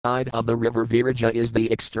Side of the river Viraja is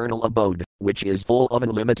the external abode, which is full of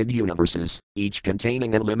unlimited universes, each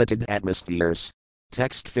containing unlimited atmospheres.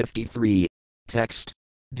 Text 53. Text.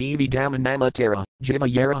 Devi Dhamma Tara,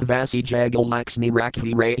 Jiva Yara Vasi Jagal Laxmi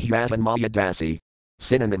Rakhi Rahyat and Maya Dasi.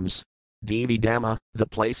 Synonyms. Devi Dhamma, the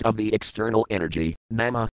place of the external energy,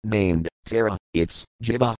 Nama, named, Tara, its,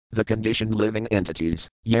 Jiva, the conditioned living entities,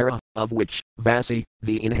 Yara, of which, Vasi,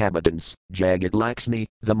 the inhabitants, Jagat Laxmi,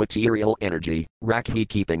 the material energy, Rakhi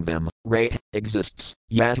keeping them, Ray, exists,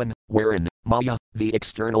 Yatan, wherein, Maya, the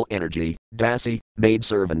external energy, Dasi, maid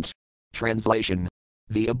servant. Translation.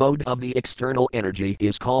 The abode of the external energy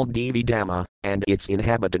is called Devi Dhamma, and its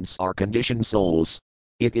inhabitants are conditioned souls.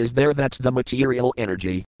 It is there that the material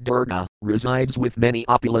energy, Durga, resides with many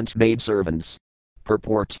opulent maidservants.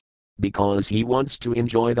 Purport. Because he wants to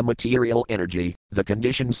enjoy the material energy, the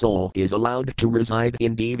conditioned soul is allowed to reside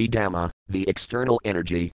in Devi Dhamma, the external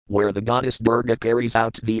energy, where the goddess Durga carries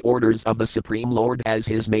out the orders of the Supreme Lord as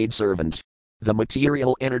his maidservant. The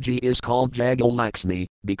material energy is called Jagal Laxmi,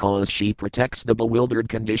 because she protects the bewildered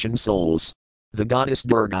conditioned souls. The goddess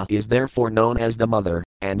Durga is therefore known as the mother,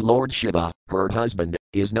 and Lord Shiva, her husband,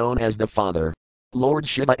 is known as the father. Lord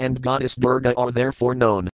Shiva and goddess Durga are therefore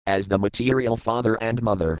known as the material father and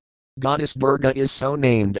mother. Goddess Durga is so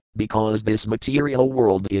named because this material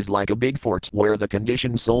world is like a big fort where the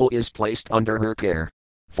conditioned soul is placed under her care.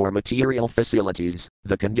 For material facilities,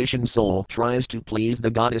 the conditioned soul tries to please the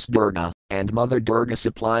goddess Durga, and Mother Durga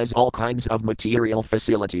supplies all kinds of material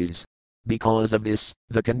facilities. Because of this,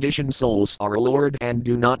 the conditioned souls are allured and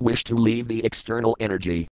do not wish to leave the external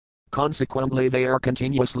energy. Consequently, they are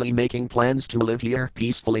continuously making plans to live here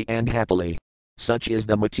peacefully and happily. Such is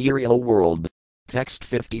the material world. Text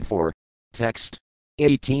 54. Text.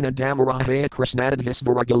 18 Dhamarahaya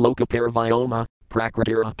Krishnadadhisvaragaloka Paravyoma,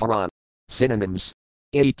 Prakritira Paran. Synonyms.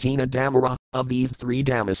 18 Dhammara, of these three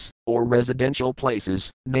Dhammas, or residential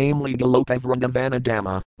places, namely Galoka Vrindavana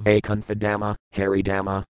Dhamma, Vaikuntha Dhamma, Hari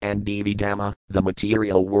Dhamma, and Devi Dhamma, the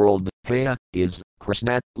material world, Haya, is,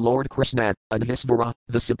 Krishna, Lord Krishna, Adhisvara,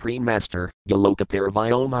 the Supreme Master, Galoka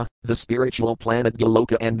Paravyoma, the spiritual planet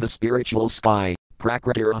Galoka and the spiritual sky,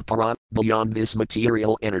 Prakritira Paran, beyond this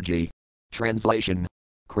material energy. Translation.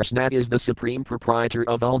 Krishna is the supreme proprietor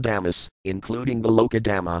of all Dhammas, including Galoka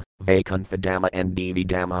Dhamma, Vaikuntha Dhamma and Devi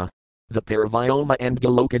Dhamma. The Paravyoma and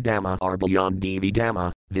Galoka Dhamma are beyond Devi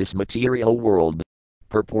Dhamma, this material world.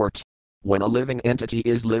 Purport. When a living entity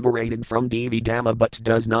is liberated from Devi Dhamma but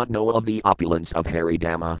does not know of the opulence of Hari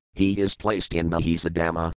Dhamma, he is placed in Mahisa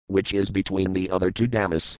Dhamma, which is between the other two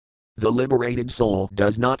Dhammas. The liberated soul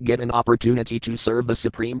does not get an opportunity to serve the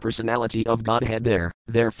Supreme Personality of Godhead there.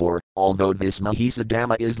 Therefore, although this Mahisa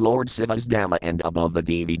Dhamma is Lord Shiva's Dhamma and above the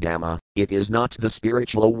Devi Dhamma, it is not the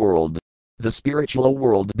spiritual world. The spiritual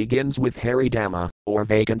world begins with Hari Dhamma, or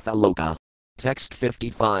Vaikuntha Loka. Text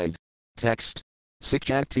 55. Text.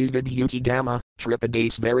 Sikshaktis Vidhuti Dhamma,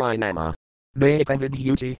 Tripadesvarai Nama. Mayaka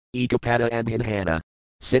Vidhuti, Ekapada and Hinhana.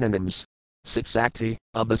 Synonyms. Sitsakti,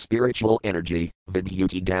 of the spiritual energy,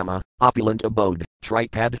 Vidhuti Dhamma, opulent abode,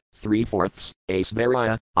 Tripad, 3/4,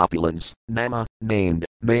 Aisvarya, opulence, Nama, named,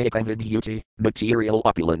 Mayaka Vidhuti, material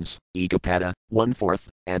opulence, Ekapada, 1/4,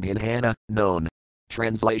 and Hinhana, known.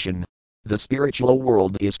 Translation. The spiritual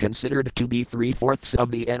world is considered to be 3/4 of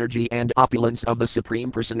the energy and opulence of the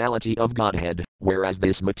Supreme Personality of Godhead, whereas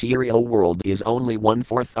this material world is only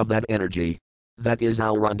 1/4 of that energy. That is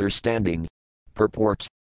our understanding. Purport.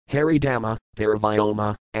 Hari Dhamma,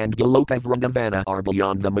 Paravyoma, and Galoka Vrindavana are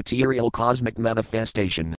beyond the material cosmic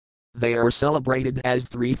manifestation. They are celebrated as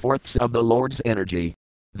 3/4 of the Lord's energy.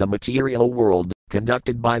 The material world,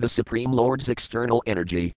 conducted by the Supreme Lord's external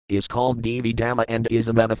energy, is called Devi Dhamma and is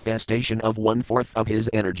a manifestation of 1/4 of his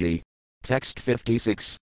energy. Text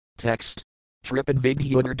 56. Text. Tripad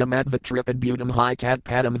Vidhutar Dhamadva Tripad Butam Hi Tat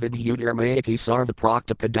Padam Vidhutar Mayaki Sarva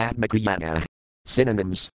Prakta Padatmakayana.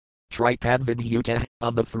 Synonyms. Tripad Vidhuta,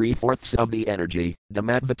 of the 3/4 of the energy,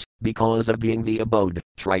 Dhamadvat, because of being the abode,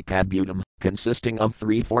 Tripad Butam, consisting of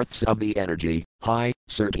 3/4 of the energy, Hi,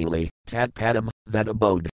 certainly, Tad Padam, that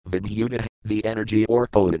abode, Vidhuta, the energy or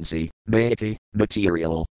potency, Mayaki,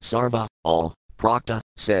 material, Sarva, all, Prakta,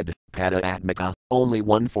 said, Pada Atmaka, only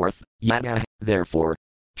 1/4, Yana, therefore.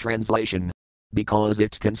 Translation. Because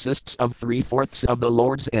it consists of 3/4 of the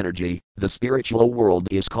Lord's energy, the spiritual world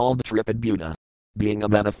is called Tripad Buta. Being a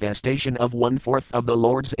manifestation of 1/4 of the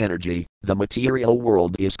Lord's energy, the material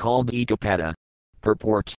world is called Ekapada.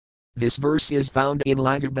 Purport. This verse is found in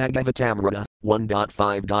Laghu Bhagavatamrita,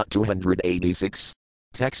 1.5.286.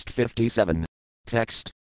 Text 57.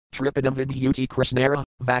 Text. Tripada Vidhuti Krishnara,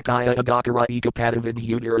 Vakaya Agakara Ekapada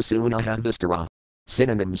Vidhutara Sunaha Vistara.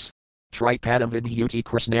 Synonyms. Tripadavidhuti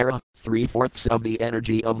Krishnara, 3/4 of the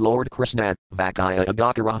energy of Lord Krishna, Vakaya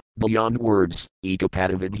Adakara, beyond words,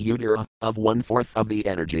 Ekapadavidhutara, of 1/4 of the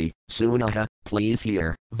energy, Sunaha, please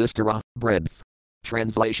hear, Vistara, breadth.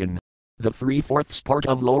 Translation. The 3/4 part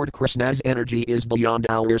of Lord Krishna's energy is beyond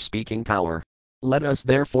our speaking power. Let us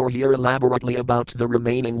therefore hear elaborately about the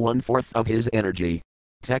remaining 1/4 of his energy.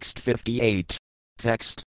 Text 58.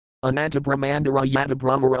 Text. Ananta Brahmandara Yada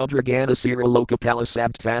Brahmarudragana Sira Lokapala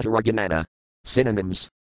Sabtataraganana. Synonyms.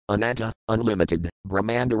 Ananta, unlimited,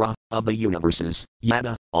 Brahmandara, of the universes,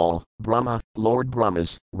 Yada, all, Brahma, Lord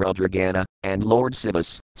Brahmas, Rudragana, and Lord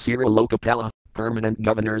Sivas, Sira Lokapala, permanent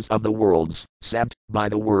governors of the worlds, Sabt, by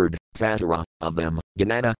the word, Tatara, of them,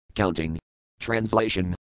 Ganana, counting.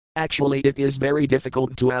 Translation. Actually, it is very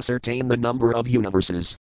difficult to ascertain the number of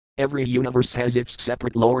universes. Every universe has its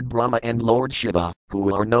separate Lord Brahma and Lord Shiva,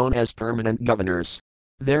 who are known as permanent governors.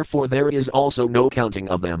 Therefore, there is also no counting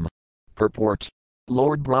of them. Purport.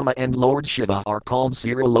 Lord Brahma and Lord Shiva are called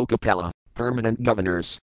Sira Lokapala, permanent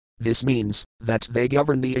governors. This means that they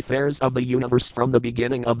govern the affairs of the universe from the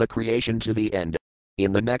beginning of the creation to the end.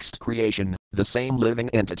 In the next creation, the same living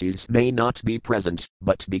entities may not be present,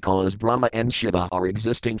 but because Brahma and Shiva are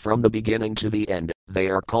existing from the beginning to the end, they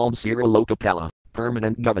are called Sira Lokapala,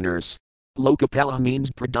 permanent governors. Lokapala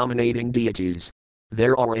means predominating deities.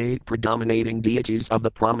 There are 8 predominating deities of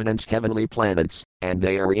the prominent heavenly planets, and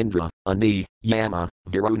they are Indra, Ani, Yama,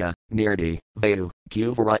 Varuna, Nirdi, Vayu,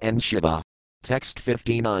 Kuvara and Shiva. Text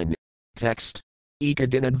 59. Text.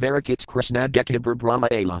 Ekadinad Varakit Krishna Dekabur Brahma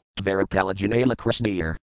Ala, Varapalajanala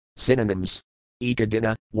Krishnir. Synonyms.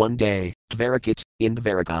 Ekadina, 1 day, Varakit, in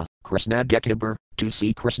Dvaraka, Krishna Dekabur, to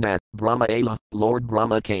see Krishna, Brahma Ala, Lord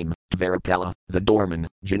Brahma came, Varapala, the doorman,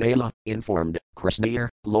 Janala, informed, Krishnir,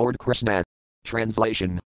 Lord Krishna.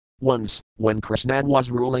 Translation. Once, when Krishna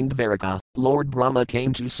was ruling Dvaraka, Lord Brahma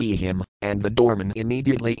came to see him, and the doorman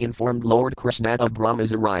immediately informed Lord Krishna of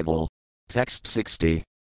Brahma's arrival. Text 60.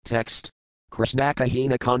 Text. Krishna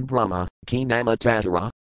Kahina Kon Brahma, Kinama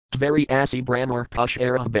Tatara. Very Asi Brahmar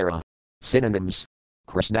Pushara Bara. Synonyms.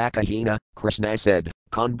 Krishna Kahina, Krishna said,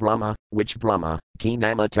 Kon Brahma, which Brahma,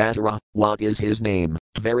 Kinama Tatara, what is his name,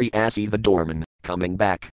 Very Asi the doorman, coming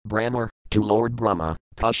back, Brahmar, to Lord Brahma,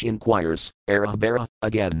 Push inquires, Arabara,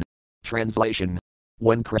 again. Translation.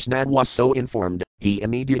 When Krishna was so informed, he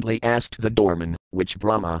immediately asked the doorman, which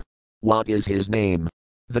Brahma? What is his name?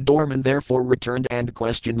 The doorman therefore returned and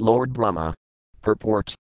questioned Lord Brahma.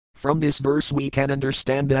 Purport. From this verse we can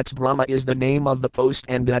understand that Brahma is the name of the post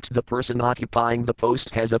and that the person occupying the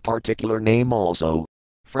post has a particular name also.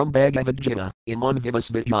 From Bhagavad Gita, Imam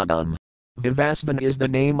Vivasvijnanam. Vivasvan is the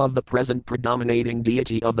name of the present predominating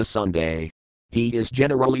deity of the sun day. He is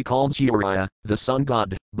generally called Surya, the sun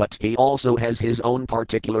god, but he also has his own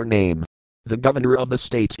particular name. The governor of the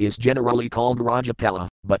state is generally called Rajapala,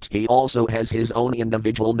 but he also has his own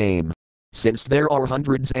individual name. Since there are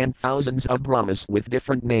hundreds and thousands of Brahmas with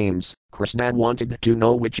different names, Krishna wanted to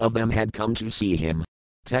know which of them had come to see him.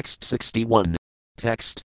 Text 61.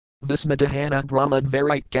 Text. Vismadahana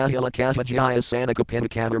Brahmadvarit Kahila Kahajaya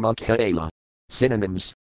Sanakapinakavarmukhaela.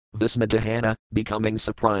 Synonyms. Vismadahana, becoming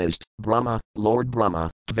surprised, Brahma, Lord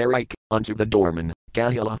Brahma, Varik, unto the doorman,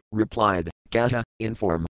 Kahila, replied, Kaha,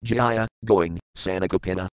 inform, Jaya, going,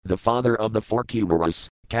 Sanakapina, the father of the 4 Kumaras,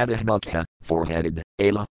 Kadahmukha, foreheaded,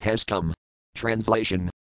 Ala, has come. Translation.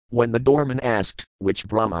 When the doorman asked, which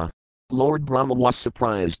Brahma? Lord Brahma was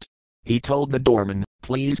surprised. He told the doorman,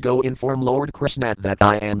 please go inform Lord Krishna that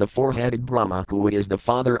I am the 4-headed Brahma who is the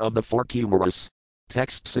father of the 4 Kumaras.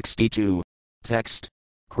 Text 62. Text.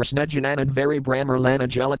 Krishna Jananad Vari Brahmarlana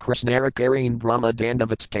Jala Krishnara Kareen Brahma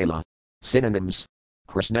Dandavat. Synonyms.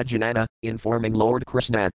 Krishna Janana, informing Lord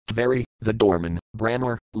Krishna, Vari, the doorman,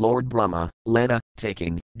 Brahmar, Lord Brahma, Lana,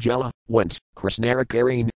 taking, Jala, went, Krishnara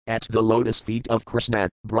Kareen, at the lotus feet of Krishna,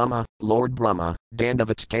 Brahma, Lord Brahma,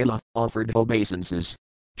 Dandavat, offered obeisances.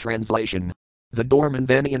 Translation. The doorman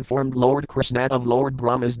then informed Lord Krishna of Lord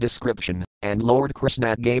Brahma's description, and Lord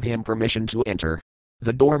Krishna gave him permission to enter.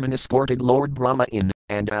 The doorman escorted Lord Brahma in,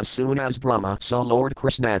 and as soon as Brahma saw Lord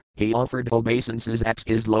Krishna, he offered obeisances at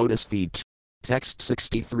his lotus feet. Text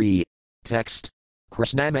 63. Text.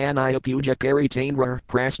 Krishna Manaya Puja Kari Tainrar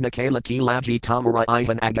Prasna Kala Kilaji Tamara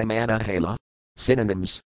Ivan Agamana Hala.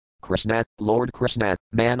 Synonyms. Krishna, Lord Krishna,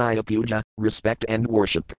 Manaya Puja, respect and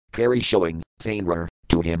worship, Kari showing, Tainrar,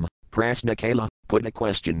 to him, Prasna Kala, put a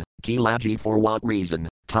question, Kilaji for what reason,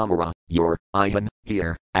 Tamara, your, Ivan,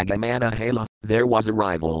 here, Agamana Hala, there was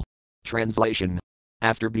arrival. Translation.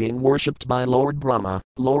 After being worshipped by Lord Brahma,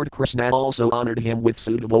 Lord Krishna also honored him with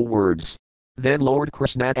suitable words. Then Lord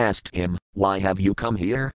Krishna asked him, why have you come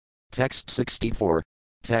here? Text 64.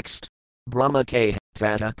 Text. Brahma K,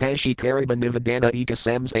 Tata Pashi Karibanivadana Eka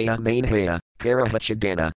Samsaya Mainhaya,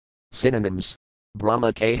 Karahachadana. Synonyms.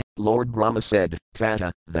 Brahma K, Lord Brahma said,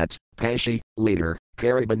 Tata, that, Pashi, leader,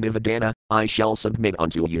 Karibanivadana, I shall submit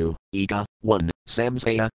unto you, Eka, 1,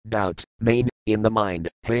 Samsaya, doubt, main, in the mind,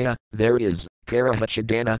 Haya, there is,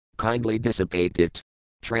 Karahachadana, kindly dissipate it.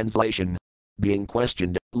 Translation. Being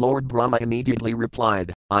questioned, Lord Brahma immediately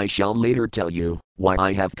replied, I shall later tell you why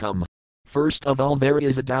I have come. First of all, there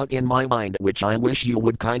is a doubt in my mind which I wish you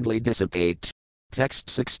would kindly dissipate. Text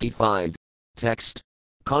 65. Text.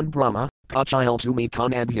 Kon Brahma, Kachil to me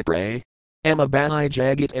kon adhipre. Amabai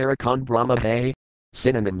Jagat era kon Brahma hay.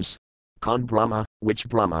 Synonyms. Kon Brahma, which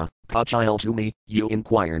Brahma, Kachil to me, you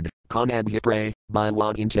inquired, kon adhipre, by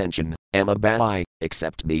what intention, Amabai,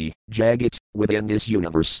 except me, Jagat, within this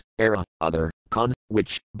universe, era, other, kon,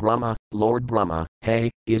 which, Brahma, Lord Brahma,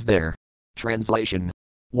 hey, is there. Translation.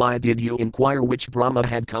 Why did you inquire which Brahma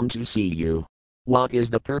had come to see you? What is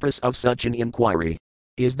the purpose of such an inquiry?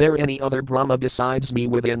 Is there any other Brahma besides me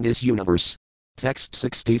within this universe? Text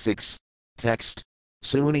 66. Text.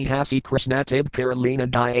 Suni hasi Krishnatib Karalina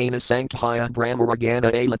Diana Sankhya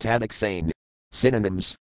Brahmaragana Alatadaksane.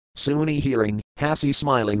 Synonyms. Suni hearing, hasi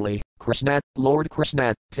smilingly, Krishnat, Lord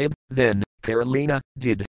Krishnat, Tib, then, Karalina,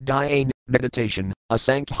 did, Diane, meditation,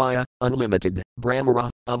 Asankhya, unlimited, Brahmara,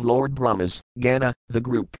 of Lord Brahmas, Gana, the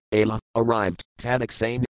group, Ala, arrived,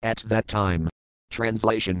 Tadaksane, at that time.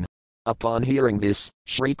 Translation. Upon hearing this,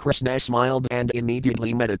 Sri Krishna smiled and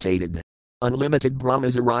immediately meditated. Unlimited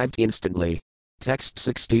Brahmas arrived instantly. Text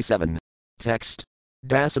 67. Text.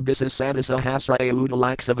 Dasabisa Sadasa Hasra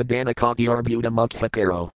Audalaksa Vadana Kakyarbuda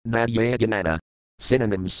Mukhakaro, Nadyaganana.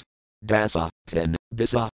 Synonyms. Dasa, 10,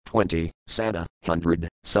 Bisa, 20, Sada, 100,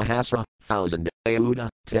 Sahasra, 1,000, Auda,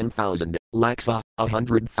 10,000, Laksa,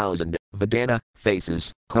 100,000, Vadana,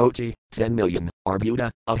 faces, Koti, 10 million, Arbuda,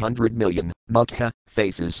 100 million, Mukha,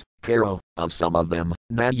 faces, Karo, of some of them,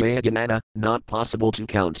 Nadyaganana, not possible to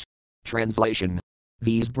count. Translation.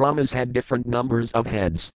 These Brahmas had different numbers of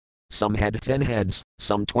heads. Some had 10 heads,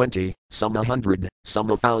 some 20, some 100, some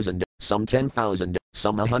 1,000, some 10,000,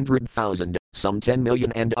 some 100,000, some 10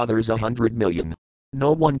 million and others 100 million.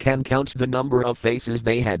 No one can count the number of faces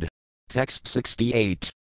they had. Text 68.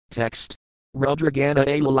 Text. Rudragana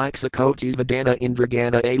Alalaksakotis Vadana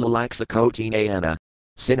Indragana Alalaksakotin Ayana.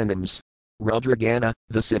 Synonyms. Rudragana,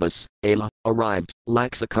 the Sivas, Ala, arrived,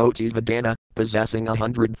 Laksakotis Vadana, possessing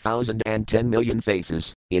 100,000 and 10 million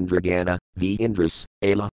faces, Indragana, the Indras,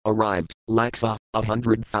 Ala, arrived, Laksa,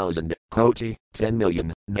 100,000, Koti, 10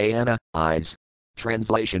 million, Nayana, eyes.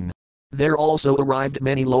 Translation. There also arrived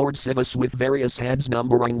many Lord Sivas with various heads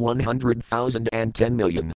numbering 100,000 and 10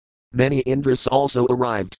 million. Many Indras also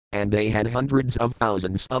arrived, and they had hundreds of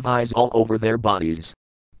thousands of eyes all over their bodies.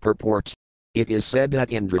 Purport. It is said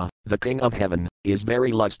that Indra, the king of heaven, is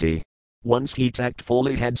very lusty. Once he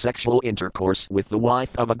tactfully had sexual intercourse with the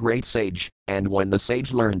wife of a great sage, and when the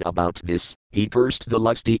sage learned about this, he cursed the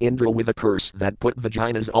lusty Indra with a curse that put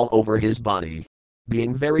vaginas all over his body.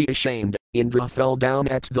 Being very ashamed, Indra fell down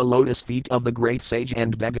at the lotus feet of the great sage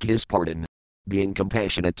and begged his pardon. Being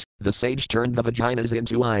compassionate, the sage turned the vaginas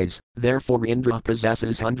into eyes, therefore Indra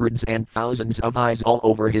possesses hundreds and thousands of eyes all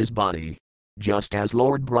over his body. Just as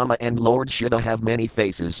Lord Brahma and Lord Shiva have many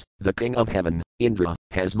faces, the king of heaven, Indra,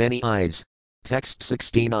 has many eyes. Text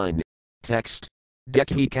 69. Text.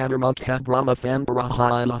 Dekhi Kadarmukha Brahma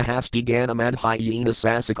Fambarahila Hastigana Madhyena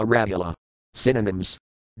Sasika Ravula. Synonyms.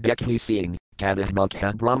 Dekhi seeing,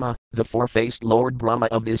 Kadarmukha Brahma, the four-faced Lord Brahma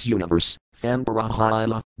of this universe,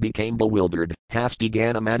 Fambarahila, became bewildered,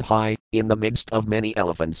 Hastigana Madhya, in the midst of many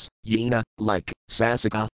elephants, Yena, like,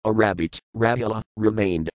 Sasika, a rabbit, Ravula,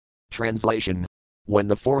 remained. Translation. When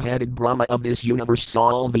the four-headed Brahma of this universe saw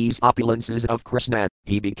all these opulences of Krishna,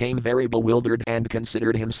 he became very bewildered and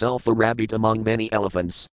considered himself a rabbit among many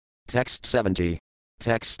elephants. Text 70.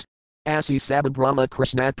 Text. Asi Sabha Brahma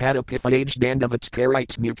Krishna Padapithage Dandavat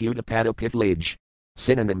Karit Mukuta Padapithage.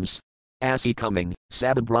 Synonyms. Asi coming,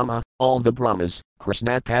 Sabha Brahma, all the Brahmas,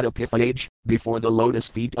 Krishna Padapithage, before the lotus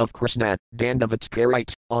feet of Krishna, Dandavat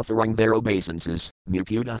Karit, offering their obeisances,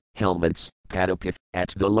 Mukuta, helmets, Padapith,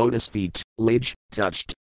 at the lotus feet, Lij,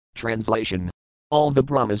 touched. Translation. All the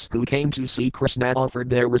Brahmas who came to see Krishna offered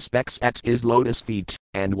their respects at his lotus feet,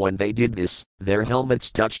 and when they did this, their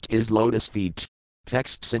helmets touched his lotus feet.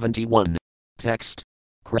 Text 71. Text.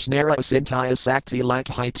 Krishnara Asintaya Sakti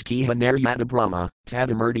Lakhit Kiha Naryata Brahma,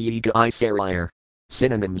 Tadamurti Ika Isarayar.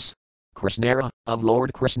 Synonyms. Krishnara, of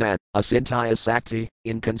Lord Krishna, Asintaya Sakti,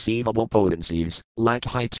 inconceivable potencies, lack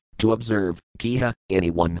height, to observe, Kiha,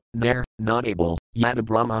 anyone, Nair, not able, Yada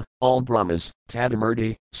Brahma, all Brahmas,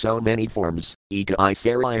 Tadamurti, so many forms, Eka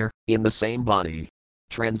Isarire, in the same body.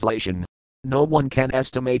 Translation. No one can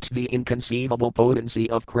estimate the inconceivable potency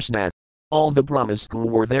of Krishna. All the Brahmas who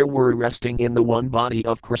were there were resting in the one body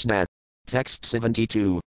of Krishna. Text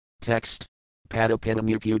 72. Text. Padapita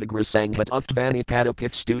Mukuta Grasanghat Uftvani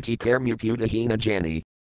Padapith Stuti Kar Mukuta Hina Jani.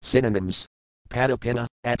 Synonyms. Padapita,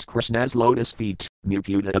 at Krishna's lotus feet,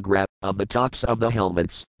 Mukuta Agra, of the tops of the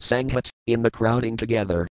helmets, Sanghat, in the crowding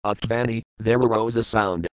together, Uftvani, there arose a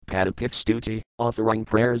sound, Padapith Stuti, offering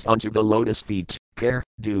prayers unto the lotus feet, Kar,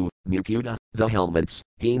 do, Mukuta, the helmets,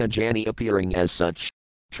 Hina Jani appearing as such.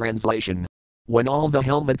 Translation. When all the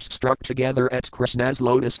helmets struck together at Krishna's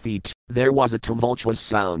lotus feet, there was a tumultuous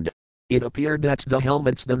sound. It appeared that the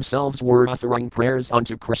helmets themselves were offering prayers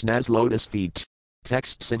unto Krishna's lotus feet.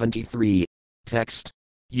 Text 73. Text.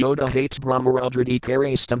 Yoda hate Brahmarudradi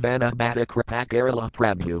Kare Stavana Bhatta Kripa Kerala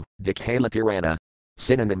Prabhu, Dikhala Purana.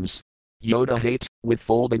 Synonyms. Yoda hate, with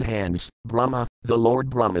folded hands, Brahma, the Lord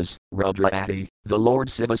Brahmas, Rudra Adi, the Lord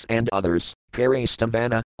Sivas and others, Kare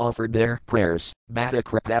Stavana, offered their prayers, Bhatta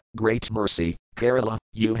Kripa, great mercy, Kerala,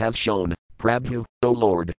 you have shown, Prabhu, O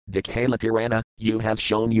Lord, Dikhala Purana, you have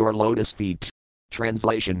shown your lotus feet.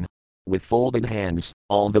 Translation. With folded hands,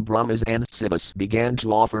 all the Brahmas and Sivas began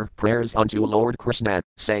to offer prayers unto Lord Krishna,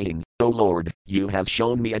 saying, O Lord, you have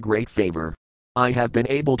shown me a great favor. I have been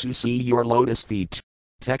able to see your lotus feet.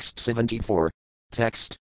 Text 74.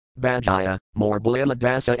 Text. Bhajaya, more Blila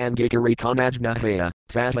Dasa and Gikari Kanajnahaya,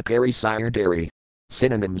 Tatakari Sire Dairy.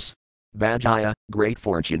 Synonyms. Bhajaya, great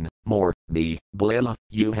fortune, more, me, Blila,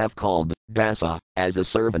 you have called, Dasa, as a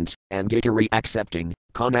servant, and Gikari accepting,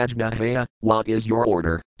 Kanajnahaya, what is your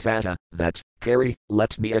order, Tata, that, Kari,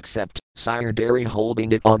 let me accept, Sire Dairy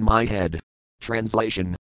holding it on my head.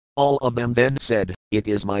 Translation. All of them then said, it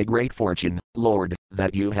is my great fortune, Lord,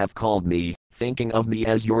 that you have called me, thinking of me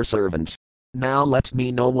as your servant. Now let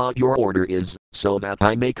me know what your order is, so that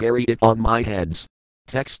I may carry it on my heads.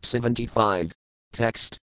 Text 75.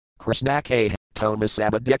 Text. Krishna K.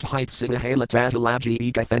 Tomasaba Dikhite Siddhahala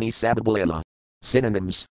Tatalaji Ekathani Sababalila.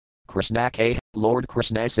 Synonyms. Krishna K. Lord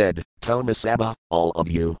Krishna said, Tomasaba, all of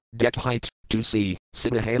you, Dikhite, to see,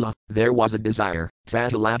 Siddhahala, there was a desire,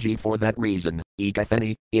 Tatalaji for that reason,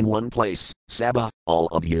 Ekathani, in one place, Saba, all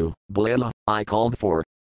of you, Balila, I called for.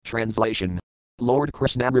 Translation. Lord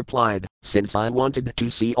Krishna replied, since I wanted to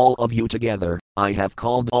see all of you together, I have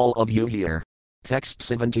called all of you here. Text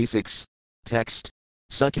 76. Text.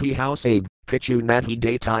 Sukhi Housabe, Kichu Nathi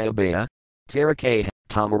Datayabaya. Tarakeh,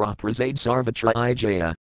 Tamara Prasad Sarvatra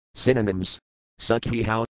Ijaya. Synonyms. Sukhi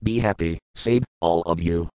How, be happy, Sabe, all of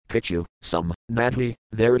you, Kichu, some, Nathi,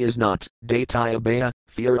 there is not, Datayabaya,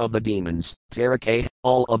 fear of the demons, Tarakeh,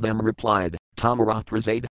 all of them replied, Tamara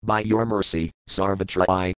Prasad, by your mercy, Sarvatra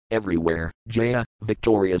I, everywhere, Jaya,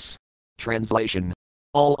 victorious. Translation.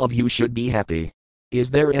 All of you should be happy.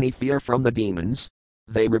 Is there any fear from the demons?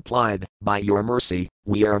 They replied, by your mercy,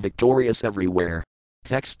 we are victorious everywhere.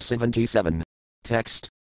 Text 77. Text.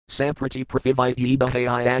 Samprati Prithivite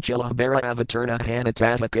Bahai Achila Bara Avatarna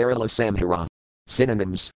Hanatata Kerala Samhara.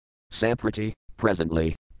 Synonyms. Samprati,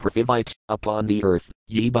 presently, Prithivite, upon the earth,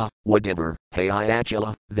 Yiba, whatever,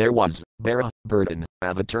 Hayachila, there was, Bara, burden,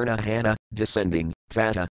 Avatarna Hana, descending,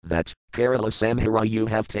 Tata, that, Kerala Samhara you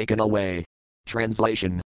have taken away.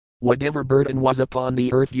 Translation. Whatever burden was upon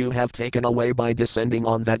the earth you have taken away by descending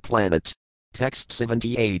on that planet. Text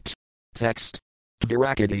 78. Text.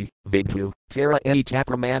 Virakati, Vidhu, Tara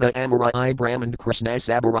Etapramana Amara I Brahman Krishna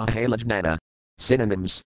Sabara Halajnana.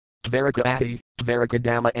 Synonyms. Dvarakati,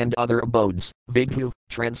 Dvarakadama and other abodes, Vidhu,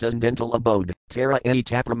 transcendental abode, Tara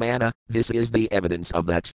Etapramana, this is the evidence of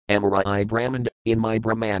that, Amara I Brahman, in my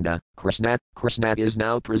Brahmanda, Krishna is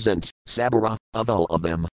now present, Sabara, of all of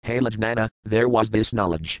them, Halajnana, there was this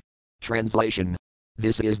knowledge. Translation.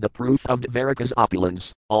 This is the proof of Dvaraka's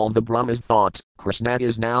opulence, all the Brahmas thought, Krishna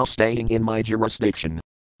is now staying in my jurisdiction.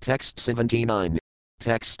 Text 79.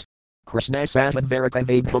 Text. Krishna Satadvaraka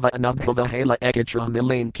Vaibhava Anubhava Hala Ekatra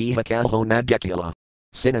Milain Kiha Kalho Nadekila.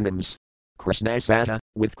 Synonyms. Krishna Sata,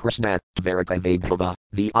 with Krishna, Dvaraka Vaibhava,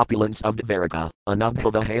 the opulence of Dvaraka,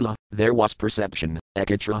 Anubhava Hala, there was perception,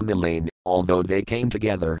 Ekatra Milain, although they came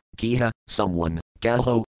together, Kiha, someone,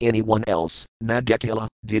 Kalho, anyone else, Nadekila,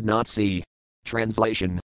 did not see.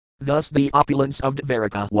 Translation. Thus the opulence of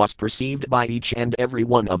Dvaraka was perceived by each and every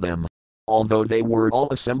one of them. Although they were all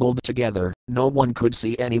assembled together, no one could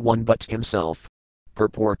see anyone but himself.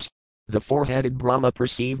 Purport. The four-headed Brahma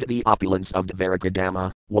perceived the opulence of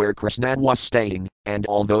Dvarakadama, where Krishna was staying, and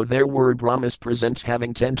although there were Brahmas present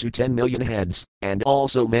having 10 to 10 million heads, and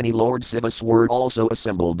also many Lord Sivas were also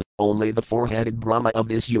assembled, only the four-headed Brahma of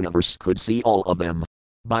this universe could see all of them.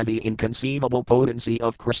 By the inconceivable potency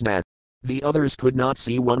of Krishna, the others could not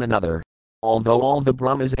see one another. Although all the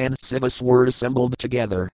Brahmas and Sivas were assembled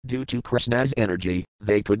together, due to Krishna's energy,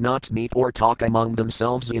 they could not meet or talk among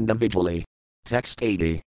themselves individually. Text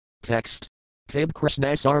 80. Text. Tib Krishna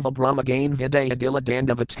Sarva Brahma Gain Vidya Dila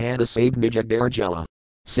Dandavatana Save Nijadarjala.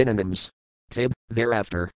 Synonyms. Tib,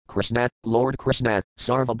 thereafter, Krishna, Lord Krishna,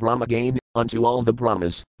 Sarva Brahma Gain, unto all the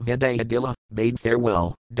Brahmas, Vidya Dila, bade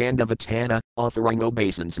farewell, Dandavatana, offering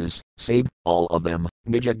obeisances, save, all of them,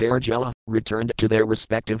 Nijadarjala, returned to their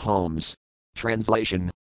respective homes.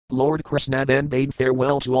 Translation. Lord Krishna then bade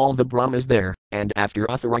farewell to all the Brahmas there, and after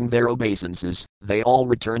offering their obeisances, they all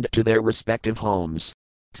returned to their respective homes.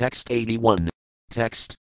 Text 81.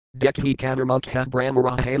 Text. Dekhi Kadarmukha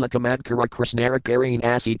Brahmara Halakamadkara Krishnarakareen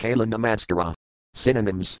Asi Kala Namaskara.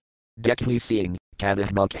 Synonyms. Dekhi seeing,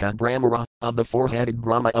 Kadarmukha Brahmara, of the four-headed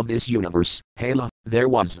Brahma of this universe, Hala, there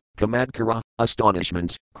was, Kamadkara,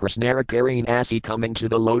 astonishment, Krishnarakareen Asi coming to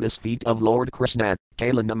the lotus feet of Lord Krishna,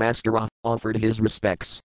 Kala Namaskara, offered his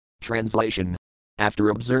respects. Translation.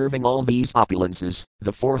 After observing all these opulences,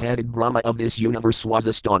 the four-headed Brahma of this universe was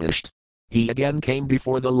astonished. He again came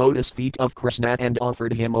before the lotus feet of Krishna and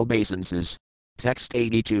offered him obeisances. Text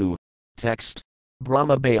 82. Text.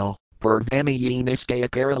 Brahma Baal, Purvami Ye Niskaya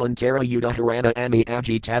Karalan Tara Udaharana Ami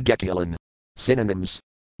Aji Tadgekilan. Synonyms.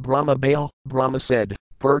 Brahma Baal, Brahma said,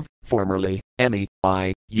 Purv, formerly, Emi,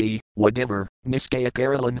 I, Ye, whatever, Niskaya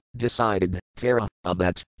Karalan, decided, Tara, of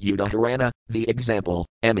that, Udaharana, the example,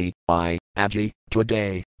 Emi, I, Aji,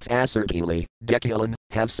 today, ta certainly, Dekilan,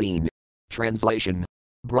 have seen. Translation.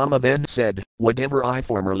 Brahma then said, whatever I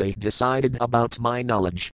formerly decided about my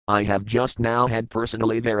knowledge, I have just now had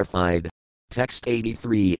personally verified. Text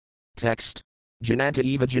 83. Text. Jananta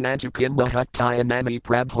eva janantu kimba haktaya nami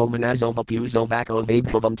prabhomanazovapuzovako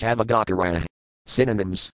vabhavam tavagakara.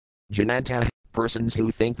 Synonyms. Jananta, persons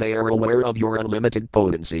who think they are aware of your unlimited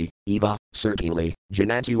potency, eva, certainly,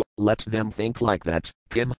 janantu, let them think like that,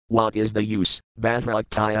 kim, what is the use,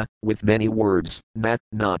 bhaktaya, with many words, not,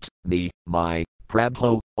 me, my.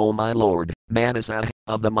 Prabho, O my Lord, Manasa,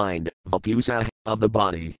 of the mind, Vapusa, of the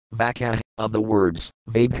body, Vaka, of the words,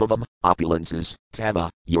 Vaibhavam, opulences, Tava,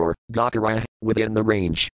 your, Gakara, within the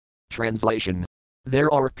range. Translation.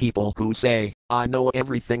 There are people who say, I know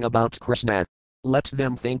everything about Krishna. Let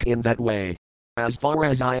them think in that way. As far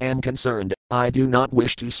as I am concerned, I do not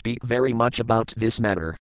wish to speak very much about this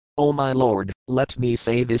matter. O my Lord, let me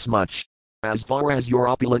say this much. As far as your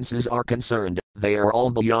opulences are concerned, they are all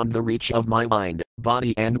beyond the reach of my mind,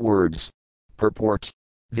 body and words. Purport.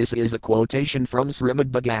 This is a quotation from Srimad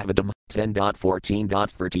Bhagavatam,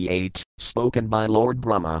 10.14.38, spoken by Lord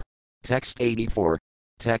Brahma. Text 84.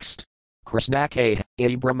 Text. Krishnake,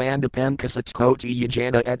 iti brahmanda pankasat koti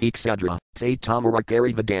yajana et etc. Te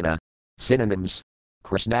tamarakari vadana. Synonyms.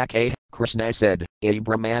 Krishnake, Krishna said, iti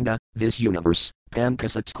brahmanda, this universe.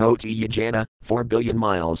 Pankasat koti yajana, 4 billion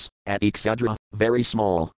miles, at etc., very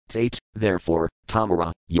small, tate, therefore,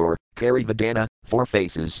 tamara, your, karivadana, 4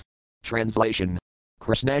 faces. Translation.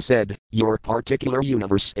 Krishna said, your particular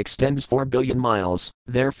universe extends 4 billion miles,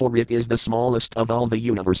 therefore it is the smallest of all the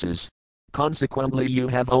universes. Consequently you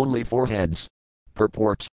have only 4 heads.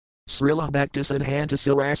 Purport. Srila Bhaktisiddhanta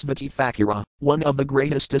Sarasvati Thakura, one of the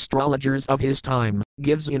greatest astrologers of his time,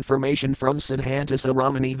 gives information from Siddhanta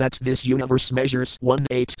Saramani that this universe measures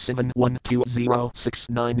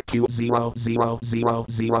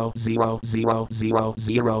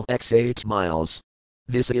 18712069200000000 x 8 miles.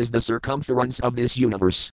 This is the circumference of this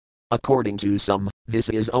universe. According to some, this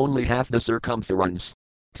is only half the circumference.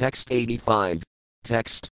 Text 85.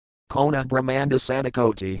 Text. Kona Brahmanda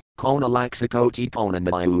Sadakoti, Kona Laksakoti Kona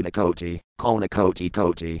Mayudakoti, Kona Koti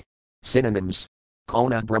Koti. Synonyms.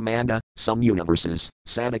 Kona Brahmanda, some universes,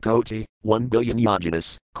 Sadakoti, 1 billion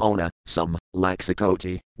yojanas, Kona, some,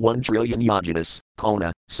 Laksakoti, 1 trillion yojanas,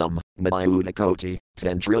 Kona, some, Mayudakoti,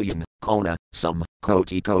 10 trillion, Kona, some,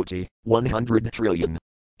 Koti Koti, 100 trillion.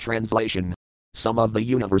 Translation. Some of the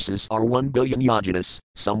universes are 1 billion yojanas,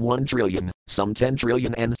 some 1 trillion, some 10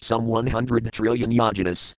 trillion and some 100 trillion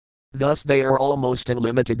yojanas. Thus they are almost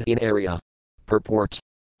unlimited in area. Purport.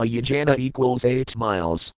 A yajana equals 8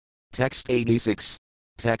 miles. Text 86.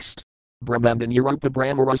 Text. Brahmandan Yarupa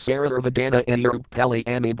Brahmara Sararvadana and Yarupali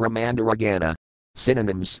Ami Brahmandaragana.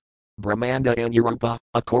 Synonyms. Brahmanda and Yarupa,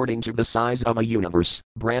 according to the size of a universe,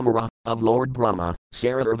 Brahmara, of Lord Brahma,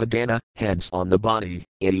 Sararvadana, heads on the body,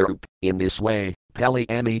 Irup. In this way,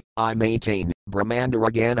 Palyami, I maintain,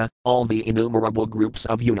 Brahmandaragana, all the innumerable groups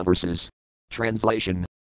of universes. Translation.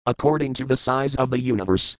 According to the size of the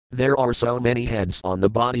universe, there are so many heads on the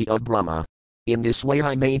body of Brahma. In this way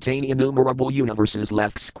I maintain innumerable universes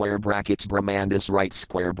left square bracket Brahmandas right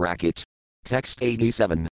square bracket. Text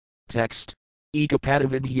 87. Text.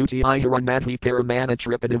 Ekapadavidhuti iharanadhi paramana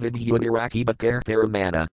tripadavidhutiraki bakar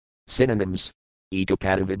paramana. Synonyms.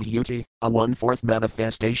 Ekapadavidhuti, a 1/4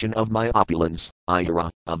 manifestation of my opulence, ihara,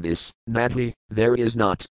 of this, nadhi, there is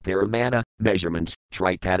not, paramana, measurement,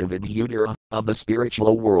 tripadavidhutira, of the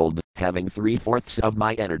spiritual world, having 3/4 of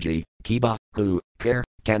my energy, kiba, who, care,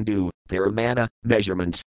 can do, paramana,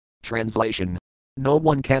 measurement. Translation. No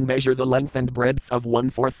one can measure the length and breadth of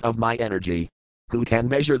 1/4 of my energy. Who can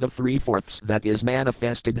measure the 3/4 that is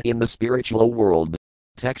manifested in the spiritual world?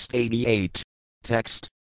 Text 88. Text.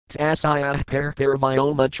 Tasayah per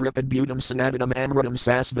paravyoma tripad sanadanam amritam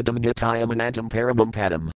sasvadam nitayam anantam paramam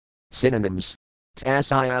padam. Synonyms.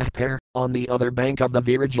 Tasayah per, on the other bank of the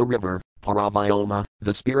Viraja river, Paravyoma,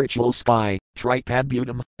 the spiritual sky,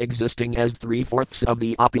 Tripad existing as 3/4 of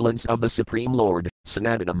the opulence of the Supreme Lord,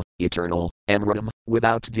 Sanadanam, eternal, Amritam,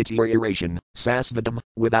 without deterioration, Sasvadam,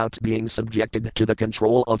 without being subjected to the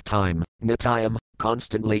control of time, Nitayam,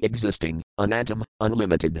 constantly existing, Anantam,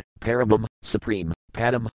 unlimited, Paramam, supreme,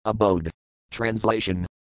 Padam, abode. Translation.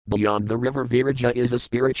 Beyond the river Viraja is a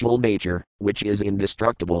spiritual nature, which is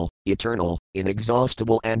indestructible, eternal,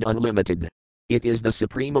 inexhaustible and unlimited. It is the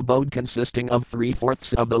supreme abode consisting of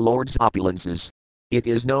 3/4 of the Lord's opulences. It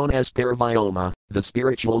is known as Paravyoma, the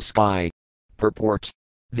spiritual sky. Purport.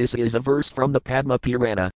 This is a verse from the Padma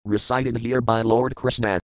Purana, recited here by Lord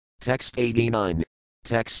Krishna. Text 89.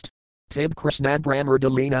 Text. Tib Krishnad Brahmar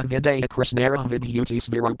Dalina Vidya Krishnara Vidhutis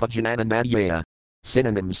Virupa Janana Nadyaya.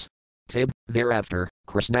 Synonyms. Tib, thereafter,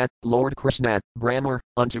 Krishna, Lord Krishna, Brahmar,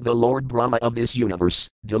 unto the Lord Brahma of this universe,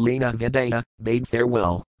 Dalina Vidya, bade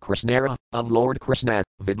farewell, Krishnara, of Lord Krishna,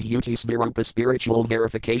 Vidhutis Virupa spiritual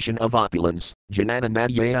verification of opulence, Janana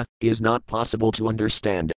Nadyaya, is not possible to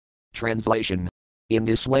understand. Translation. In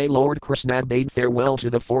this way Lord Krishna bade farewell to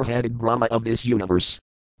the four-headed Brahma of this universe.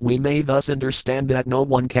 We may thus understand that no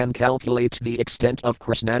one can calculate the extent of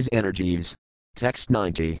Krishna's energies. Text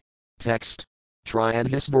 90. Text.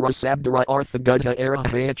 Triadhisvara Sabdara Arthagudha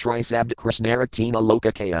Arahaya Trisabd Krishnaratina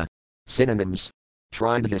Lokakaya. Synonyms.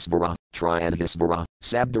 Triadhisvara,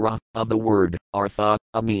 Sabdara, of the word, Artha,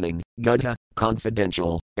 a meaning, Gudha,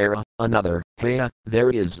 confidential, Ara, another, Haya, there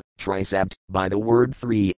is, Trisabd, by the word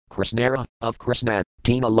three, Krishnara, of Krishna,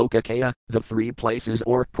 Tina Lokakaya, the three places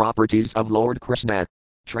or properties of Lord Krishna.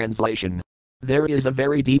 Translation. There is a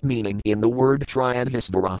very deep meaning in the word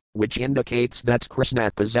Triadhisvara, which indicates that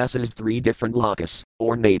Krishna possesses three different lokas,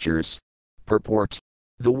 or natures. Purport.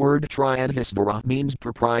 The word Triadhisvara means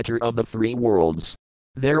proprietor of the three worlds.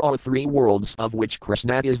 There are three worlds of which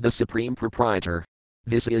Krishna is the supreme proprietor.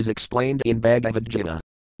 This is explained in Bhagavad Gita.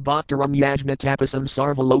 Bhaktaram yajnatapasam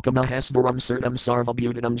sarvalokam sartam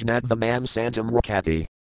sarvabhutanam jnadvamam santam rakati.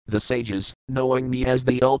 The sages, knowing me as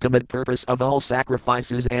the ultimate purpose of all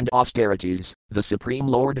sacrifices and austerities, the supreme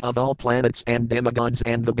lord of all planets and demigods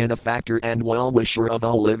and the benefactor and well-wisher of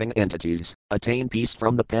all living entities, attain peace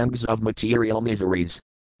from the pangs of material miseries.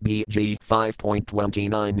 BG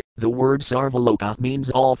 5.29. The word Sarvaloka means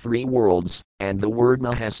all three worlds, and the word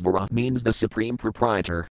Mahesvara means the supreme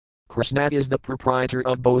proprietor. Krishna is the proprietor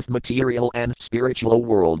of both material and spiritual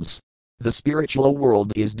worlds. The spiritual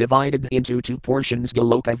world is divided into two portions,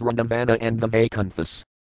 Goloka Vrindavana and the Vaikunthas.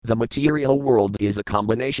 The material world is a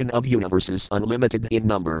combination of universes unlimited in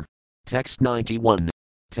number. Text 91.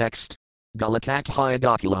 Text. Galakakhya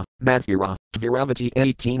Gokula, Mathura, Viravati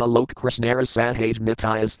 18 Alok Krishnara Sahaj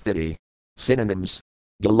Nitayas Thiti. Synonyms.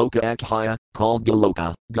 Goloka Akhya, called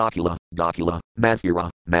Goloka, Gokula, Mathura,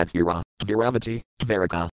 Viravati,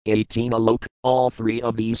 Dvaraka, 18 Alok, all three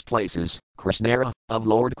of these places, Krishnara, of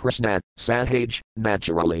Lord Krishna, Sahaj,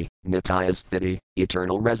 naturally, Nitayas Thiti,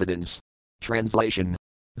 eternal residence. Translation.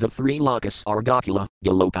 The three lokas are Gokula,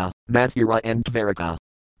 Goloka, Mathura and Dvaraka.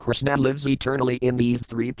 Krishna lives eternally in these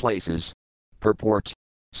three places. Purport.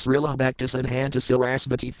 Srila Bhaktisiddhanta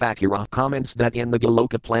Sarasvati Thakura comments that in the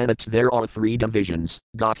Goloka planet there are three divisions,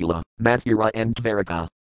 Gokula, Mathura and Dvaraka.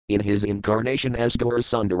 In his incarnation as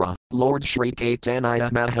Gaurasundara, Lord Sri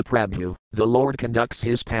Caitanya Mahaprabhu, the Lord conducts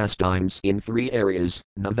his pastimes in three areas,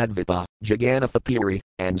 Navadvipa, Jagannathapuri,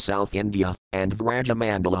 and South India, and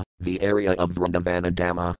Vrajamandala, the area of Vrindavana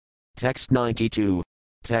Dhamma. Text 92.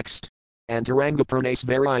 Text.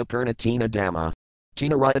 Antarangapurnesvaraya Purnatina Dhamma.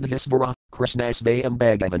 Tinarayadhisvara, Krishnasvayam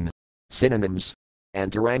Bhagavan. Synonyms.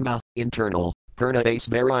 Antaranga, internal. Purna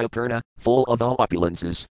Aisvaraya Purna, full of all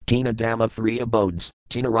opulences. Tina Dhamma, three abodes.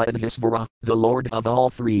 Tinarayadhisvara, the Lord of all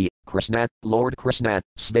three. Krishna, Lord Krishna.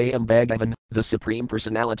 Svayam Bhagavan, the Supreme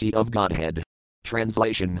Personality of Godhead.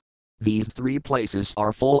 Translation. These three places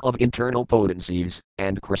are full of internal potencies,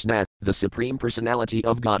 and Krishna, the Supreme Personality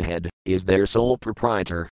of Godhead, is their sole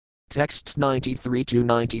proprietor. Texts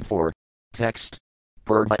 93-94. Text.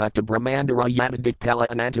 Purvata Brahmandara Yadadikpala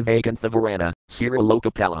Anantavakanthavarana,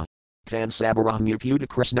 Siralokapala. Tansabara Mukuta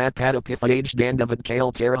Krishna Padapithage Dandavad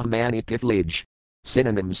Kale Tara Manipithlage.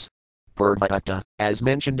 Synonyms. Purvata, as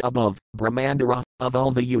mentioned above, Brahmandara, of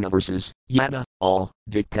all the universes, Yada, all,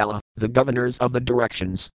 Dikpala, the governors of the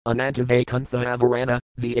directions, Anantavakantha Avarana,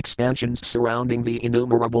 the expansions surrounding the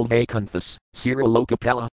innumerable Vakanthas,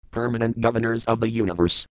 Siralokapala, permanent governors of the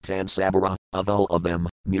universe, Tansabara, of all of them,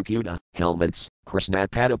 Mukuta, helmets, Krishna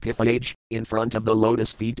Padapithage, in front of the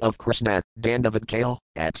lotus feet of Krishna, Dandavad Kale,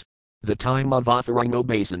 at the time of offering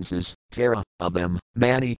obeisances, Tara, of them,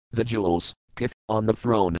 Mani, the jewels, Pith, on the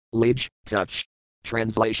throne, Lij, touch.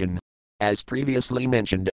 Translation. As previously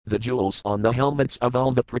mentioned, the jewels on the helmets of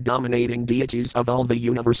all the predominating deities of all the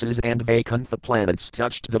universes and Vaikuntha planets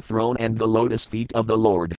touched the throne and the lotus feet of the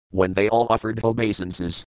Lord, when they all offered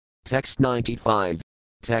obeisances. Text 95.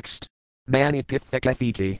 Text. Mani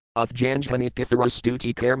Pithakathiki, of Janjhani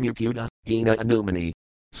Pitharastuti Karmukuta, Hina Anumani.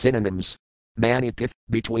 Synonyms. Manipith,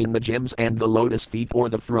 between the gems and the lotus feet or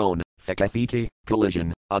the throne, Thakathiki,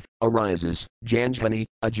 collision, arises, Janjhani,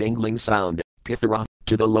 a jangling sound, Pithara,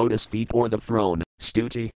 to the lotus feet or the throne,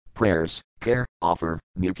 Stuti, prayers, Kar, offer,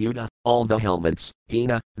 Mukuta, all the helmets,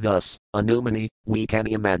 Hina, thus, Anumani, we can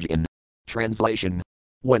imagine. Translation.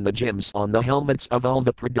 When the gems on the helmets of all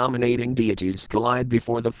the predominating deities collide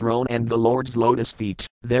before the throne and the Lord's lotus feet,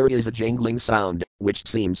 there is a jangling sound, which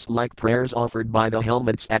seems like prayers offered by the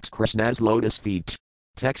helmets at Krishna's lotus feet.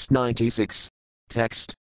 Text 96.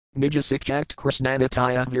 Text. Nija Sikjakt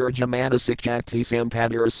Krishnanataya Virajamana Sikjakti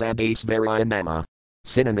Sampadira Sadesvaraya Nama.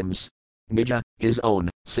 Synonyms. Nija, his own,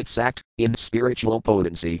 Sitsakt, in spiritual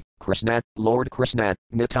potency, Krishna, Lord Krishna,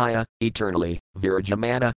 Nitya, eternally,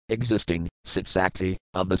 Virajamana, existing, Sitsakti,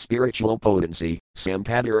 of the spiritual potency,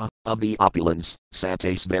 Sampadira, of the opulence,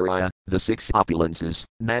 Satesvaraya, the six opulences,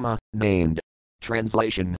 Nama, named.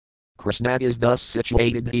 Translation. Krishna is thus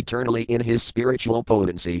situated eternally in his spiritual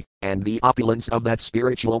potency, and the opulence of that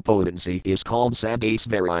spiritual potency is called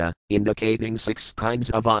Sadesvaraya, indicating six kinds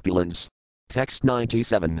of opulence. Text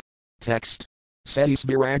 97. Text.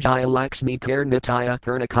 Sadisvirajaya Lakshmi Karnataya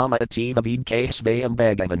Purnakama Ativa Vidkasvayam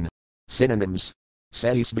Bhagavan. Synonyms.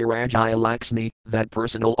 Sadisvirajaya Lakshmi, that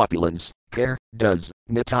personal opulence, Kar, does,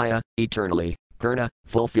 Nitya, eternally, Purna,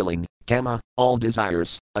 fulfilling, Kama, all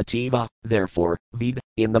desires, Ativa, therefore, Vid,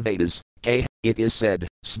 in the Vedas, K, it is said,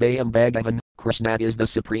 Svayam Bhagavan, Krishna is the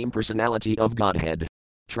Supreme Personality of Godhead.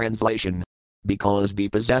 Translation. Because he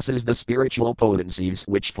possesses the spiritual potencies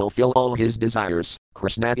which fulfill all his desires,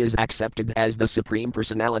 Krishna is accepted as the Supreme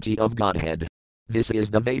Personality of Godhead. This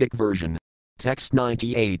is the Vedic version. Text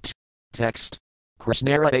 98. Text.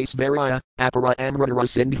 Krishnara Aisvaraya, Apara Amritara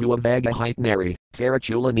Sindhu Avagahitnari,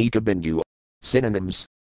 Tarachula Nikabindu. Synonyms.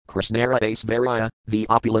 Krishnara Aisvaraya, the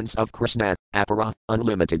opulence of Krishna, Apara,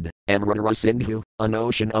 unlimited, Amritara Sindhu, an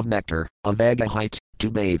ocean of nectar, Avagahite, to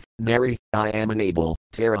bathe, Nari, I am unable,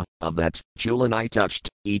 Tara, of that, Chulan I touched,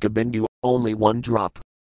 Ekabindu, only one drop.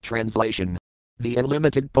 Translation. The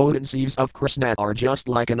unlimited potencies of Krishna are just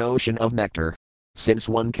like an ocean of nectar. Since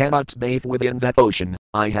one cannot bathe within that ocean,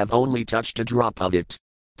 I have only touched a drop of it.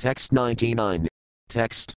 Text 99.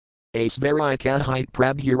 Text. Aisvarikahite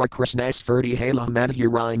Prabhura Krishnasfurti Hala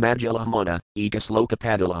Madhurai Majala Mona,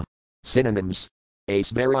 Ekaslokapadala. Synonyms.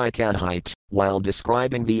 Aisvarikahite, while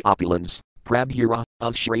describing the opulence, Prabhura,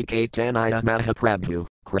 of Sri Caitanya Mahaprabhu,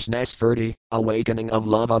 Krishnasfurti, awakening of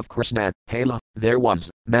love of Krishna, Hala, there was,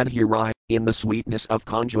 Madhurai, in the sweetness of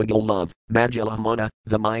conjugal love, Majala Mona,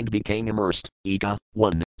 the mind became immersed, Eka,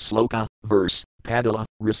 1, Sloka, verse, Padala,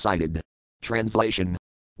 recited. Translation.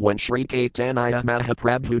 When Sri Caitanya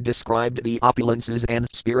Mahaprabhu described the opulences and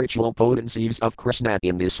spiritual potencies of Krishna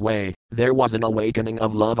in this way, there was an awakening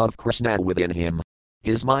of love of Krishna within him.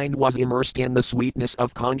 His mind was immersed in the sweetness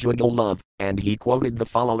of conjugal love, and he quoted the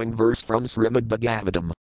following verse from Srimad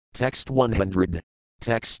Bhagavatam. Text 100.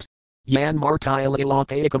 Text. Yan martile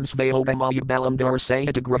ilokayakam svayogamayabalam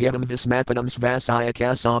darsayatagrahyatam vismapanam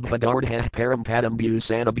svasayakasabhadardhah parampadam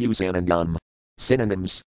busanabhusanangam.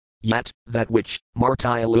 Synonyms. Yet, that which,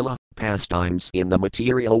 martile pastimes in the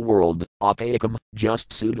material world, apayakam,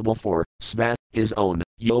 just suitable for, sva, his own,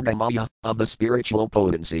 Yogamaya, of the spiritual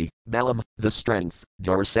potency, Balam, the strength,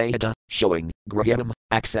 Darsayata, showing, Grahyanam,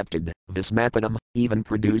 accepted, Vismapanam, even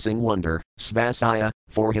producing wonder, Svasaya,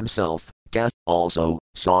 for himself, Kas, also,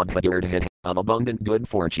 Sadhadardhid, of abundant good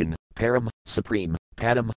fortune, Param, supreme,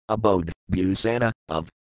 Padam, abode, Bhusana, of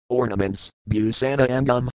ornaments, Bhusana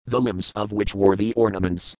Angam, the limbs of which were the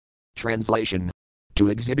ornaments. Translation. To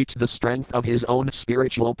exhibit the strength of his own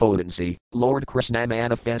spiritual potency, Lord Krishna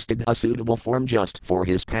manifested a suitable form just for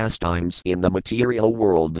his pastimes in the material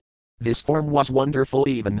world. This form was wonderful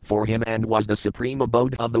even for him and was the supreme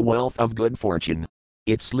abode of the wealth of good fortune.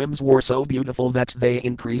 Its limbs were so beautiful that they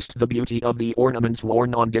increased the beauty of the ornaments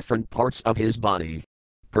worn on different parts of his body.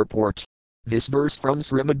 Purport. This verse from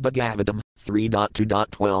Srimad Bhagavatam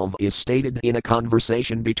 3.2.12 is stated in a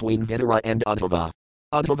conversation between Vidura and Uddhava.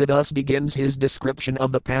 Uddhava thus begins his description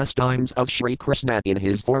of the pastimes of Sri Krishna in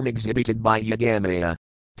his form exhibited by Yogamaya.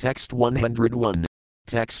 Text 101.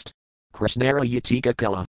 Text. Krishnara Yatika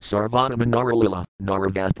Kala, Sarvanama Naralila,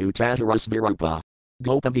 Naravaputataras Virupa.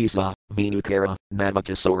 Gopavisa, Venukara,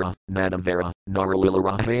 Navakasura, Nadavara,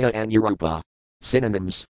 Naralila Rahaya and Yarupa.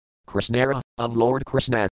 Synonyms. Krishnara, of Lord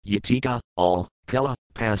Krishna, Yatika, all, Kala,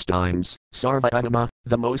 pastimes, Sarva-Adama,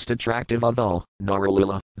 the most attractive of all,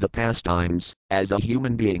 Naralila, the pastimes, as a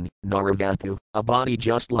human being, Naravapu, a body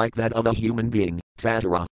just like that of a human being,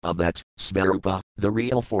 Tatara, of that, Svarupa, the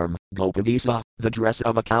real form, Gopavisa, the dress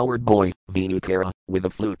of a coward boy, Venukara, with a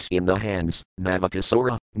flute in the hands,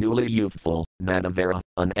 Navakasura, newly youthful, Nadavara,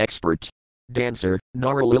 an expert dancer,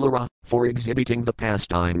 Naralilara, for exhibiting the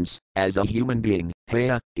pastimes, as a human being,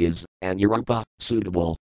 Haya, is, and Yarupa,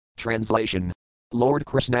 suitable. Translation. Lord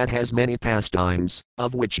Krishna has many pastimes,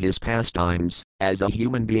 of which his pastimes, as a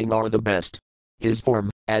human being are the best. His form,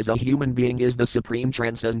 as a human being is the supreme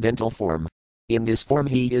transcendental form. In this form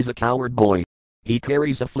he is a coward boy. He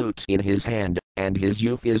carries a flute in his hand, and his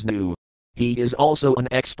youth is new. He is also an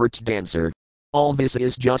expert dancer. All this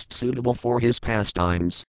is just suitable for his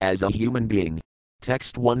pastimes, as a human being.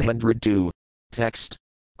 Text 102. Text.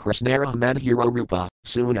 Krishnara Madhura Rupa,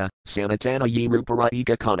 Suna, Sanatana Ye Rupara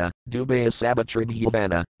Ekakana, Dubaya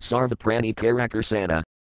Sabatridhyavana, Sarvaprani Karakarsana.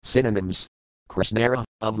 Synonyms. Krishnara,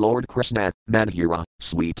 of Lord Krishna, Madhura,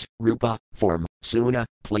 sweet, Rupa, form, Suna,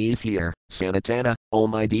 please hear, Sanatana, O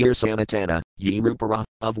my dear Sanatana, Ye Rupara,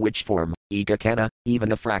 of which form, Ekakana,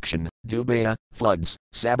 even a fraction, Dubaya, floods,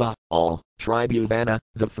 Saba, all, Tribhuvana,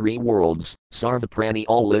 the three worlds, Sarvaprani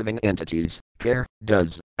all living entities, Kar,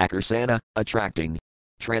 does, Akarsana, attracting.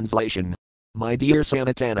 Translation. My dear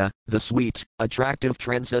Sanatana, the sweet, attractive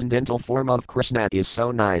transcendental form of Krishna is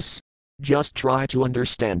so nice. Just try to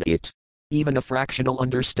understand it. Even a fractional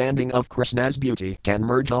understanding of Krishna's beauty can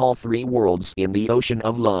merge all three worlds in the ocean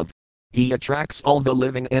of love. He attracts all the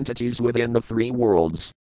living entities within the three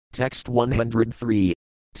worlds. Text 103.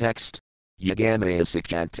 Text. Yagamaya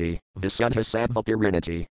Sikshakti, Visuddha Sattva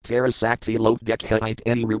Pirinati, Tarasakti Lokdekhait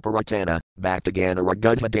Edi Ruparatana, Bhaktagana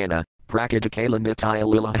Ragudhadana, Prakadakala Nitya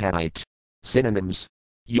Lilahait. Synonyms.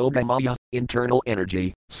 Yogamaya, internal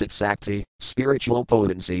energy, Sitsakti, spiritual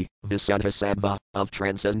potency, Visuddha Sattva, of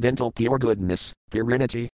transcendental pure goodness,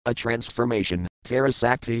 Pirinati, a transformation,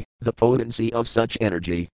 Tarasakti, the potency of such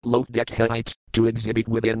energy, Lokdekhait, to exhibit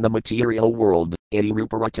within the material world, Edi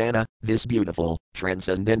Ruparatana, this beautiful,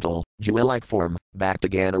 transcendental, jewel-like form,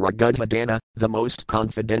 Bhaktagana Ragudhadana, the most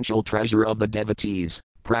confidential treasure of the devotees,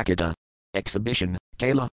 Prakata. Exhibition,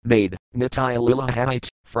 Kala, made, Nitya Lilahait,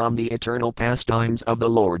 from the eternal pastimes of the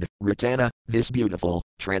Lord, Ratana, this beautiful,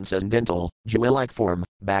 transcendental, jewel-like form,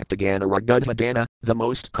 Bhaktagana Ragudhadana, the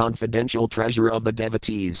most confidential treasure of the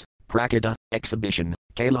devotees, Prakata, exhibition,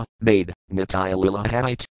 Kala, made, Nitya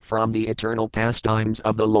Lilahait, from the eternal pastimes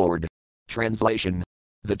of the Lord. Translation.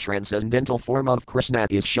 The transcendental form of Krishna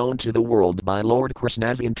is shown to the world by Lord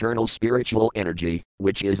Krishna's internal spiritual energy,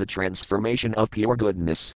 which is a transformation of pure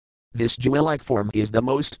goodness. This jewel-like form is the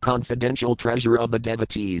most confidential treasure of the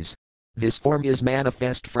devotees. This form is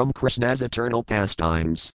manifest from Krishna's eternal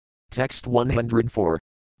pastimes. Text 104.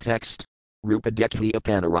 Text. Rupadekhi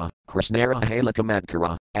Apanara, Krishnara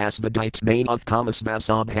Halakamadkara, Asvadite Main of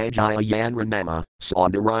Kamasvasabhajaya Yanranama,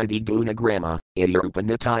 Saudaridi Gunagrama, Idirupa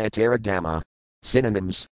Nitya Taradama.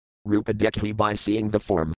 Synonyms. Rupadekhi by seeing the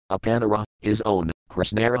form, Apanara, his own,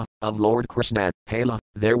 Krishnara, of Lord Krishna, Hala,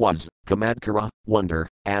 there was, Kamadkara, wonder,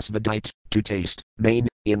 Asvadite, to taste, main,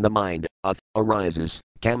 in the mind, of, arises,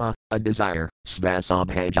 Kama, a desire,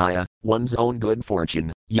 Svasabhajaya, one's own good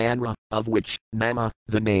fortune, Yanra, of which, Nama,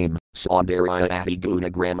 the name, Saudarya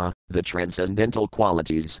Adigunagrama, the transcendental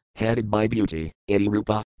qualities, headed by beauty,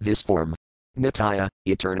 Idirupa, this form. Nitya,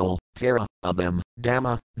 eternal, Tara, of them,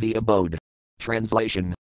 Dhamma, the abode.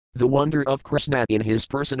 Translation. The wonder of Krishna in his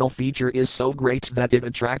personal feature is so great that it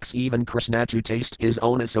attracts even Krishna to taste his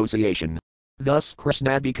own association. Thus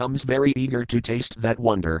Krishna becomes very eager to taste that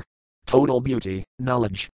wonder. Total beauty,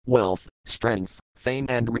 knowledge, wealth, strength, fame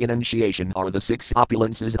and renunciation are the 6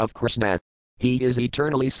 opulences of Krishna. He is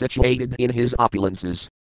eternally situated in his opulences.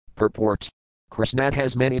 Purport. Krishna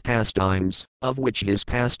has many pastimes, of which his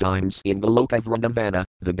pastimes in Goloka Vrindavana,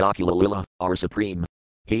 the Gokula Lila, are supreme.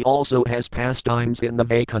 He also has pastimes in the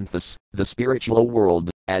Vaikunthas, the spiritual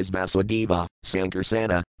world, as Vasudeva,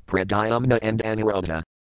 Sankarsana, Pradyumna and Aniruddha.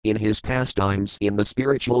 In his pastimes in the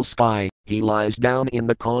spiritual sky, he lies down in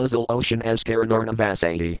the causal ocean as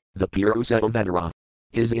Karanarnavasahi, the Purusa of Vedara.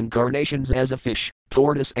 His incarnations as a fish,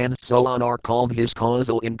 tortoise and so on are called his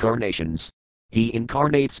causal incarnations. He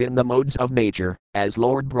incarnates in the modes of nature, as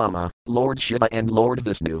Lord Brahma, Lord Shiva and Lord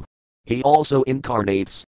Vishnu. He also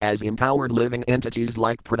incarnates, as empowered living entities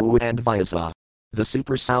like Prabhu and Vyasa. The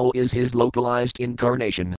super soul is his localized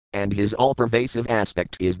incarnation, and his all-pervasive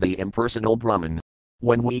aspect is the impersonal Brahman.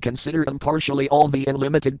 When we consider impartially all the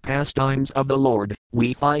unlimited pastimes of the Lord,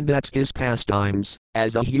 we find that his pastimes,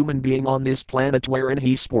 as a human being on this planet wherein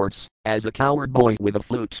he sports, as a coward boy with a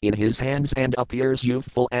flute in his hands and appears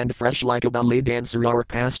youthful and fresh like a ballet dancer, are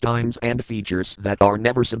pastimes and features that are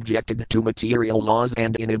never subjected to material laws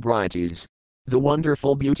and inebriaties. The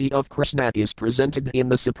wonderful beauty of Krishna is presented in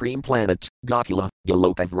the supreme planet, Gokula,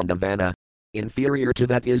 Goloka Vrindavana. Inferior to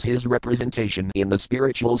that is his representation in the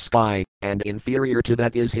spiritual sky, and inferior to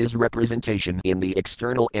that is his representation in the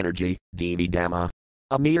external energy, Devi Dhamma.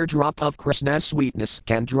 A mere drop of Krishna's sweetness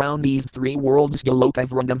can drown these 3 worlds, Goloka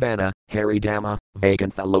Vrindavana, Hari Dhamma,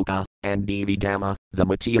 Vaikuntha Loka, and Devi Dhamma, the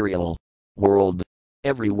material world.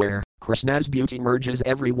 Everywhere, Krishna's beauty merges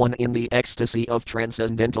everyone in the ecstasy of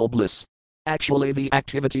transcendental bliss. Actually, the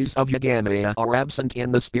activities of Yogamaya are absent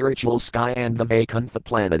in the spiritual sky and the Vaikuntha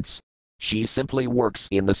planets. She simply works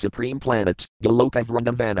in the supreme planet, Goloka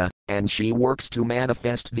Vrindavana, and she works to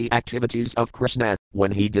manifest the activities of Krishna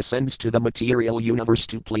when he descends to the material universe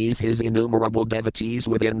to please his innumerable devotees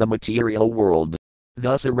within the material world.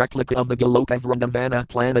 Thus a replica of the Goloka Vrindavana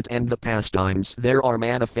planet and the pastimes there are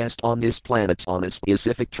manifest on this planet on a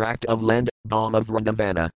specific tract of land, Dhamma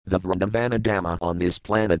Vrindavana, the Vrindavana Dhamma on this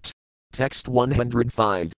planet. Text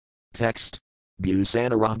 105. Text.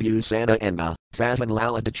 Bhusanara Bhusana Enga, Tatan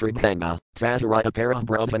Lalata Tribhanga, Tatara Apara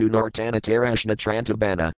Brahmanunartana Tarashna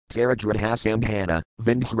Trantabana, Taradradhasambhana,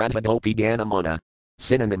 Vindhrata Gopi Ganamona.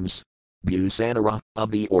 Synonyms. Bhusanara,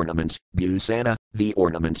 of the ornament, Bhusana, the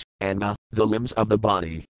ornament, Anga, the limbs of the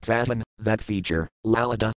body, Tatan, that feature,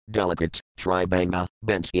 Lalata, delicate, Tribhanga,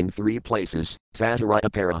 bent in 3 places, Tatara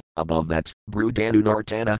Apara, above that,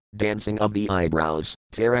 Brudanunartana, dancing of the eyebrows,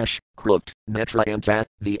 Tarash, crooked, Netrayanta,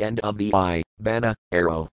 the end of the eye, Bana,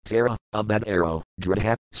 arrow, Tara, of that arrow,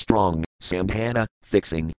 Dradha, strong, Sambhana,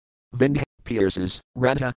 fixing. Vindha, pierces,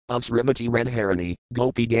 Radha, of Srimati Radharani,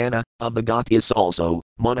 Gopigana, of the goddess also,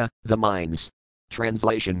 Mana, the minds.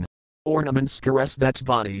 Translation. Ornaments caress that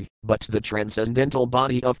body, but the transcendental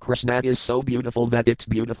body of Krishna is so beautiful that it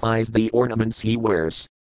beautifies the ornaments he wears.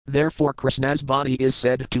 Therefore Krishna's body is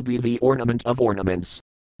said to be the ornament of ornaments.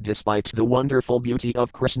 Despite the wonderful beauty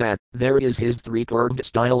of Krishna, there is his 3-curved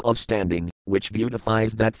style of standing, which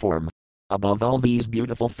beautifies that form. Above all these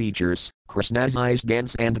beautiful features, Krishna's eyes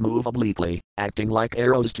dance and move obliquely, acting like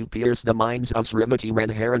arrows to pierce the minds of Srimati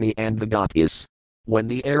Radharani and the goddess. When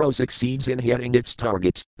the arrow succeeds in hitting its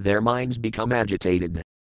target, their minds become agitated.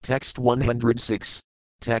 Text 106.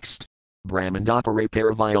 Text. Brahmandapare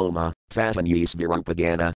Paravyoma, Tatanyis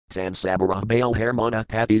Virupagana, Tansabara Bail Hermona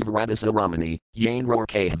Patis Radhasa Ramani, Yainror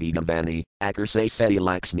Kavidavani, Akarse Seti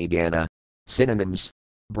Laxmi Gana. Synonyms.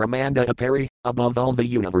 Brahmanda Apari, above all the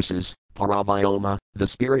universes, Paravyoma, the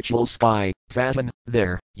spiritual sky, Tatan,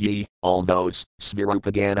 there, ye, all those,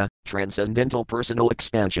 Svirupagana, transcendental personal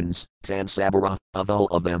expansions, Tansabara, of all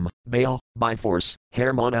of them, Baal, by force,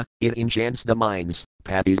 Hermona, it enchants the minds,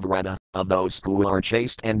 Patisvrata, of those who are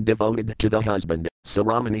chaste and devoted to the husband,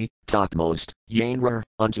 Saramani, topmost, Yainrar,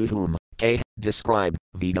 unto whom, K, describe,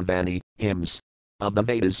 Vedavani, hymns. Of the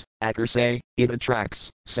Vedas, Akarse, it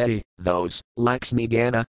attracts, Seti, those, Laxmi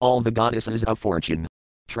Gana, all the goddesses of fortune.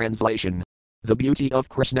 Translation. The beauty of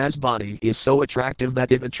Krishna's body is so attractive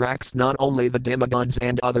that it attracts not only the demigods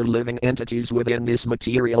and other living entities within this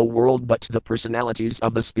material world but the personalities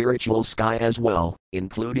of the spiritual sky as well,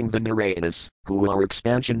 including the Narayanas, who are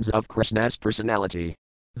expansions of Krishna's personality.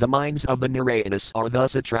 The minds of the Narayanas are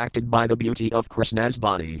thus attracted by the beauty of Krishna's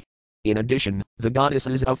body. In addition, the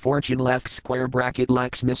goddesses of fortune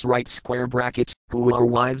Laxmis who are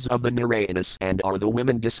wives of the Narayanas and are the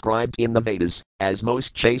women described in the Vedas, as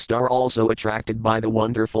most chaste are also attracted by the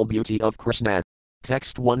wonderful beauty of Krishna.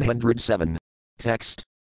 Text 107. Text.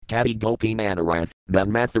 Kati Gopi Manarath,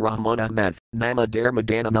 Manmathara Math, Nama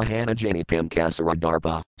Dharmadana Mahana Janipam Kasara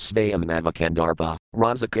Darpa, Svayam Navakandarpa,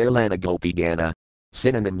 Razakarlana Gopi Gana.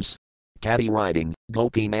 Synonyms. Kati riding,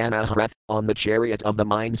 Gopi Manaharath, on the chariot of the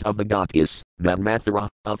minds of the gopis, Manmathara,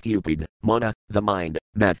 of Cupid, Mana, the mind,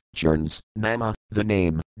 Math, churns, Nama, the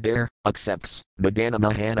name, Dare, accepts, Madana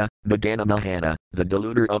Mahana, the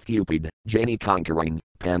deluder of Cupid, Jani conquering,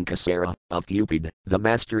 Pankasara, of Cupid, the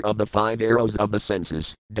master of the 5 arrows of the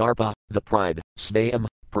senses, Darpa, the pride, Svayam,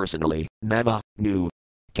 personally, Nava, new,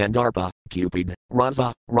 Kandarpa, Cupid,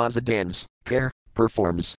 Raza dance, care,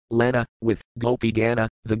 performs, Lana, with, Gopi Gana,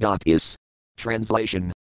 the gopis.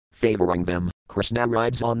 Translation. Favoring them, Krishna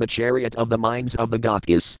rides on the chariot of the minds of the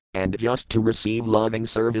gopis, and just to receive loving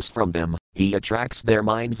service from them, he attracts their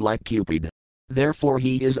minds like Cupid. Therefore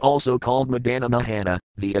he is also called Madana Mahana,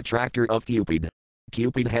 the attractor of Cupid.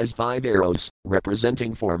 Cupid has 5 arrows,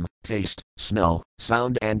 representing form, taste, smell,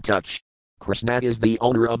 sound and touch. Krishna is the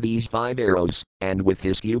owner of these 5 arrows, and with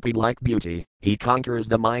his Cupid-like beauty, he conquers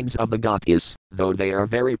the minds of the gopis, though they are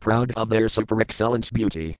very proud of their super-excellent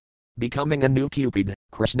beauty. Becoming a new Cupid,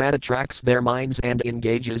 Krishna attracts their minds and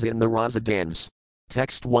engages in the Rasa dance.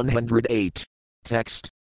 Text 108. Text.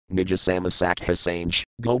 Nijasama Sakhasange,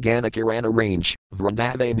 Gogana Kirana Range,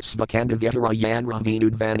 Vrindavan Svakandavitara Yanra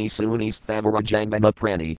Vinudvani Sunis Thavara Jangmana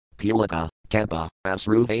Prani, Pulaka, Kampa,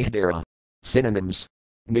 Asruvahadara. Synonyms.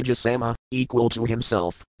 Nijasama, equal to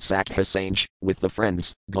himself, Sakhasange, with the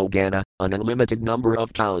friends, Gogana, an unlimited number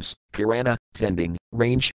of cows, Kirana, tending,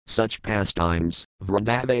 range, such pastimes,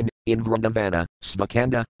 Vrindavan, in Vrindavana,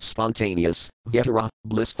 Svakanda, spontaneous, Vitara,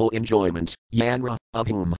 blissful enjoyment, Yanra, of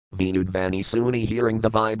whom, Vinudvani Suni hearing the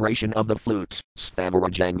vibration of the flute, Sthavara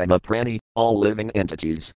Jangmana Prani, all living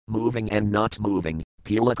entities, moving and not moving,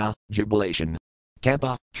 Pulaka, jubilation.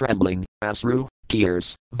 Kampa, trembling, Asru,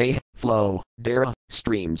 tears, Vah, flow, Dara,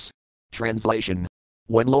 streams. Translation.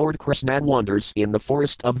 When Lord Krishna wanders in the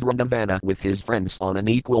forest of Vrindavana with his friends on an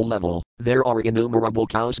equal level, there are innumerable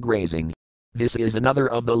cows grazing. This is another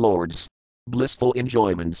of the Lord's blissful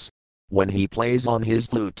enjoyments. When he plays on his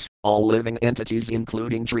flute, all living entities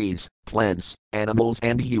including trees, plants, animals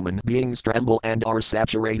and human beings tremble and are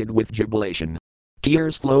saturated with jubilation.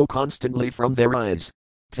 Tears flow constantly from their eyes.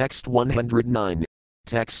 Text 109.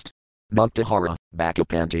 Text. Muktahara,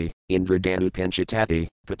 Bakapanti, Indradanu Panchatapi,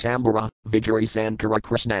 Patambara, Vijay Sankara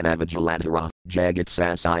Krishnana Vijaladhara, Jagat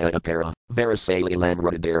Sasaya Apara, Varasali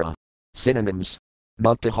Lamradadara. Synonyms.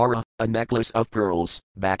 Muktahara, a necklace of pearls,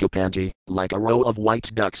 Bakapanti, like a row of white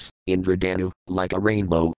ducks, Indradanu, like a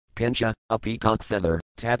rainbow, Pancha, a peacock feather,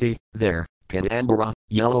 Tapi, there, Panambara,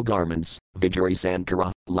 yellow garments, Vijay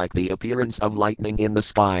Sankara, like the appearance of lightning in the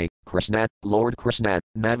sky, Krishna, Lord Krishna,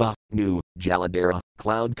 Nava, new, Jaladhara,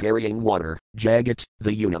 cloud carrying water, Jagat,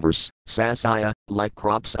 the universe, Sasaya, like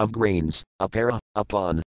crops of grains, Apara,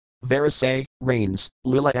 upon. Varase, rains,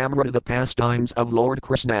 Lila Amrita the pastimes of Lord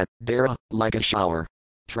Krishna, Dara, like a shower.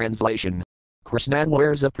 Translation. Krishna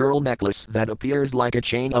wears a pearl necklace that appears like a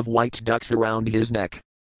chain of white ducks around his neck.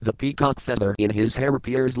 The peacock feather in his hair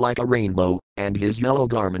appears like a rainbow, and his yellow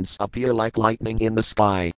garments appear like lightning in the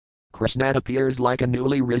sky. Krishna appears like a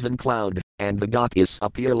newly risen cloud, and the gopis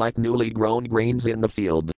appear like newly grown grains in the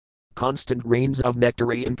field. Constant rains of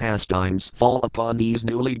nectarian pastimes fall upon these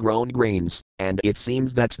newly grown grains, and it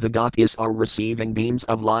seems that the gopis are receiving beams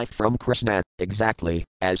of life from Krishna, exactly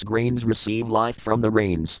as grains receive life from the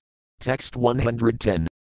rains. Text 110.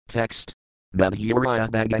 Text. Madhuraya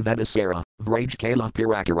Bhagavatasara, Vrajkala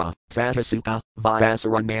Pirakara, Tatasuka,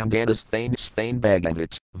 Vyasara Namdanas Thane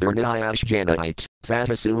Bhagavat, Vernayash Janait,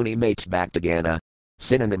 Tatasuni Mate Bhaktagana.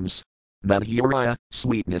 Synonyms. Madhuraya,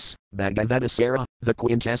 sweetness, Bhagavatasara, the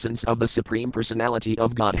quintessence of the Supreme Personality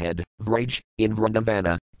of Godhead, Vraj, in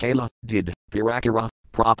Vrindavana, Kala, did, Pirakara,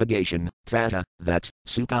 propagation, Tata, that,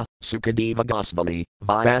 Sukadeva Goswami,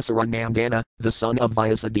 Vyasara Namdana, the son of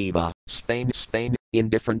Vyasadeva, Sthane, in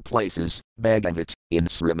different places, Bhagavat, in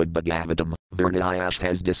Srimad Bhagavatam, Vernayash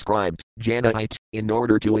has described, Janait, in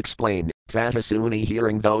order to explain, Tatasuni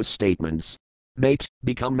hearing those statements. Mate,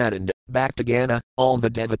 become maddened, Bhaktagana, all the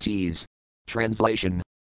devotees. Translation.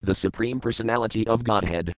 The Supreme Personality of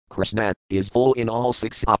Godhead, Krishna, is full in all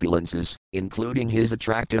 6 opulences, including his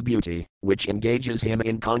attractive beauty, which engages him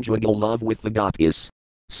in conjugal love with the gopis.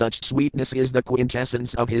 Such sweetness is the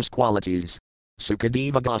quintessence of his qualities.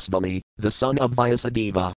 Sukadeva Goswami, the son of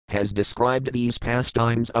Vyasadeva, has described these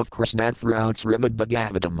pastimes of Krishna throughout Srimad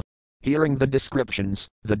Bhagavatam. Hearing the descriptions,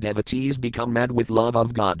 the devotees become mad with love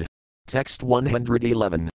of God. Text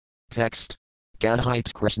 111. Text.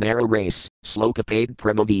 Gadhite Krishnara race, Sloka paid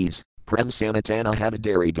Premavis, Prem Sanatana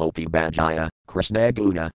Habadari Gopi Bhajaya, Krishna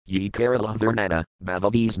Guna, Ye Kerala Varnana,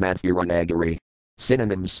 Bhavavis Mathuranagari.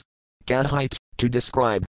 Synonyms. Gadhite, to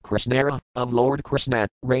describe, Krishnara, of Lord Krishna,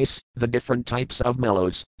 race, the different types of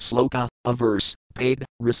mellows, Sloka, a verse, paid,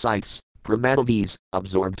 recites, Pramadavis,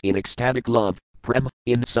 absorbed in ecstatic love, Prem,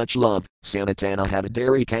 in such love, Sanatana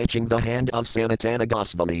Habadari catching the hand of Sanatana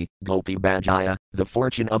Goswami, Gopi Bhajaya, the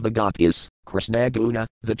fortune of the gopis, Krishna Guna,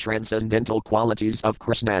 the transcendental qualities of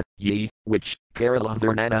Krishna, Ye, which, Kerala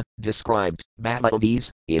Varnana, described, Bhavavis,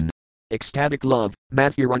 in ecstatic love,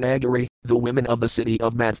 Mathuranagari, the women of the city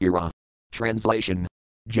of Mathura. Translation.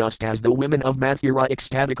 Just as the women of Mathura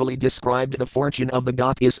ecstatically described the fortune of the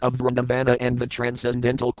gopis of Vrindavana and the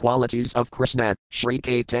transcendental qualities of Krishna, Sri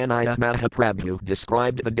Caitanya Mahaprabhu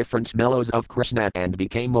described the different mellows of Krishna and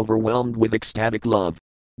became overwhelmed with ecstatic love.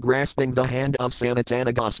 Grasping the hand of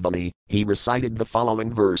Sanatana Goswami, he recited the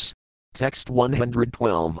following verse. Text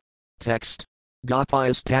 112. Text.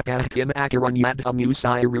 Gopis tapah kim akaranyadham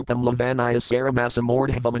usai rupam lavanaya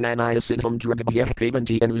saramasamordhavamananaya siddham dragabhyah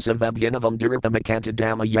pivanti anusavabhyanavam dirupam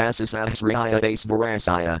yasasahasraya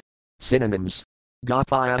asvarasaya. Synonyms.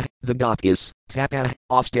 Gopaya, the gopis, tapah,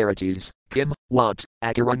 austerities, kim, what,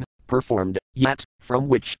 akaran, performed, yat, from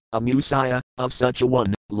which, amusaya, of such a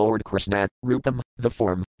one, Lord Krishna, rupam, the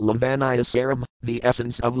form, lavanaya saram, the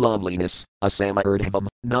essence of loveliness, asamardhavam,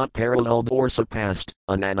 not paralleled or surpassed,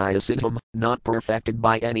 ananayasitam, not perfected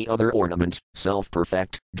by any other ornament,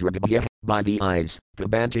 self-perfect, dragabhya, by the eyes,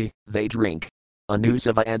 pibanti, they drink.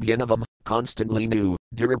 Anusava adhyanavam, constantly new,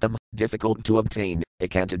 dirupam, difficult to obtain,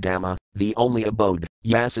 ekantadama, the only abode,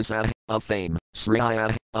 yasasa, of fame,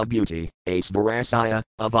 sriyaya, of beauty, asvarasaya,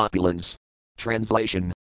 of opulence.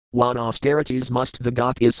 Translation. What austerities must the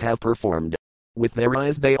gopis have performed? With their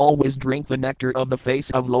eyes they always drink the nectar of the face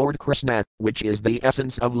of Lord Krishna, which is the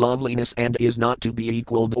essence of loveliness and is not to be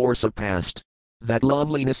equaled or surpassed. That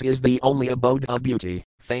loveliness is the only abode of beauty,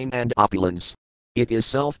 fame and opulence. It is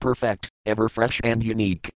self-perfect, ever fresh and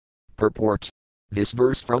unique. Purport. This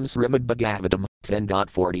verse from Srimad Bhagavatam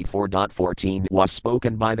 10.44.14 was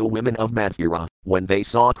spoken by the women of Mathura, when they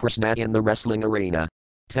saw Krishna in the wrestling arena.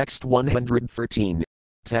 Text 113.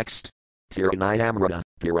 Text. Tiranayamrita,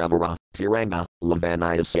 Piravara, Tiranga,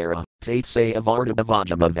 Lavanayasara, Tatse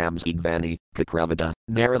Avardhavajamavams Igvani, Kakravata,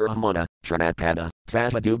 Nararamana, Tranatpada,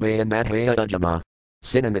 Tata Dubhe and Mathaya Ajama.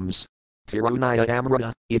 Synonyms. Tirunaya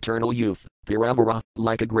Amrita, eternal youth, Piravara,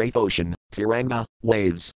 like a great ocean, Tiranga,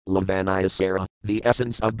 waves, Lavanayasara, the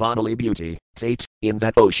essence of bodily beauty, Tate, in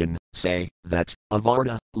that ocean, say, that,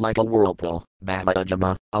 Avarta, like a whirlpool,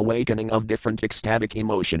 Bhavajama, awakening of different ecstatic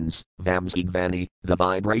emotions, Vamsigvani, the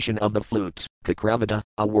vibration of the flute, Kakravata,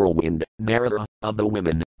 a whirlwind, Narara, of the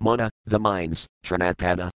women, Mana, the minds,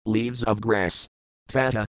 Tranatpada, leaves of grass.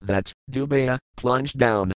 Tata, that, Dubaya, plunged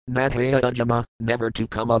down, Nathaya Ajama, never to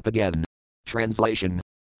come up again. Translation.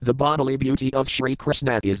 The bodily beauty of Sri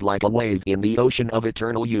Krishna is like a wave in the ocean of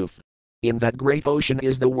eternal youth. In that great ocean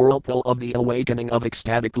is the whirlpool of the awakening of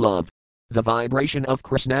ecstatic love. The vibration of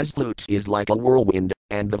Krishna's flute is like a whirlwind,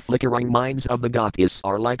 and the flickering minds of the gopis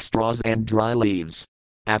are like straws and dry leaves.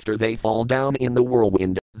 After they fall down in the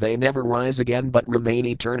whirlwind, they never rise again but remain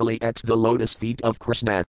eternally at the lotus feet of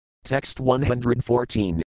Krishna. Text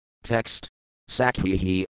 114. Text.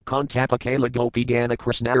 Sakhihi, Kontapakala Gopigana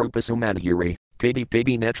Krishnarupasumadhuri, Pibi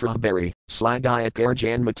Pibi Netrabari, Slagayakar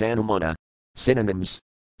Janmatanumana. Synonyms.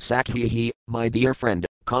 Sakhihi, my dear friend,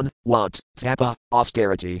 Kon, what, Tapa,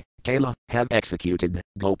 austerity, Kala, have executed,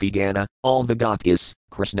 Gopigana, all the gopis,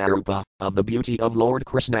 Krishnarupa, of the beauty of Lord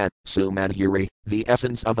Krishna, Sumadhuri, the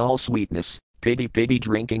essence of all sweetness, Pidi Pidi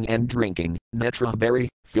drinking and drinking, Netrabari,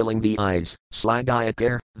 filling the eyes,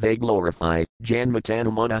 Slagayakar, they glorify,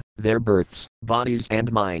 Janmatanumana, their births, bodies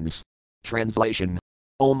and minds. Translation.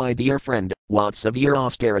 O my dear friend, what severe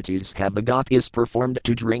austerities have the gopis performed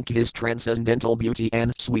to drink his transcendental beauty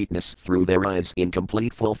and sweetness through their eyes in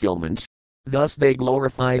complete fulfillment? Thus they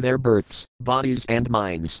glorify their births, bodies and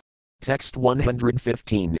minds. Text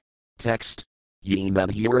 115. Text. Ye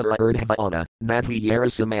Madhura Urdhavana, Madhi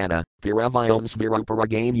Yarasamana, Piravioms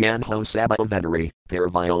Viruparagan Yanho Sabavavari,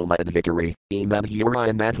 Piravioma Advikari, E Madhura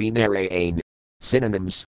and Madhi Narayan.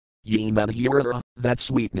 Synonyms. Ye Madhura, that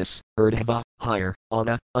sweetness, Urdhava, higher,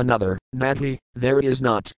 Ana, another, Madhi, there is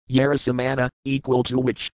not, Yarasamana, equal to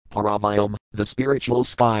which, Paraviom, the spiritual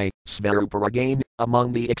sky, Svaruparagain,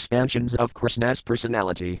 among the expansions of Krishna's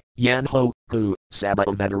personality, Yanho, who,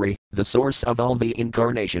 Sabavavari, the source of all the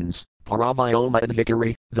incarnations, Paravyoma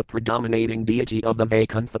Advikari, the predominating deity of the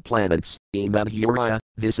Vaikuntha planets, Madhuraya,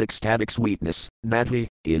 this ecstatic sweetness, Madhi,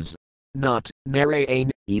 is not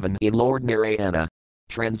Narayan, even in Lord Narayana.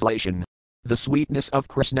 Translation. The sweetness of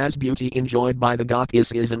Krishna's beauty enjoyed by the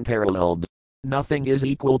goddess is unparalleled. Nothing is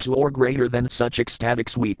equal to or greater than such ecstatic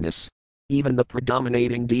sweetness. Even the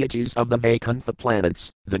predominating deities of the Vaikuntha planets,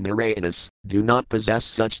 the Narayanas, do not possess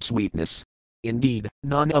such sweetness. Indeed,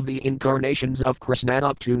 none of the incarnations of Krishna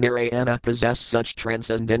up to Narayana possess such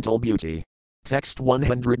transcendental beauty. Text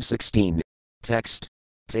 116. Text.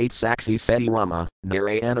 Tate Saksi Seti Rama,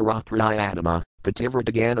 Narayanara Pradayatama,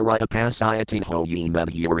 Pativratagana Tapasaya Tinho Ye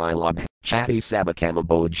Madhuraya Chatti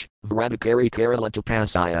Sabakamaboj, Vradakari Kerala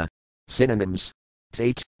Tapasaya. Synonyms.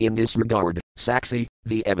 Tate, in this regard, Saksi,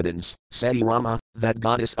 the evidence, Seti Rama, that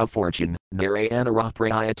goddess of fortune, Narayanara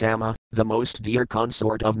Pradayatama, the most dear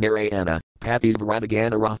consort of Narayana, Papis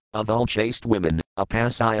Vradaganara, of all chaste women,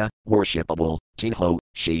 Apasaya, worshipable, Tinho,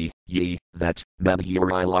 she, ye, that,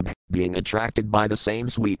 Madhuraya, being attracted by the same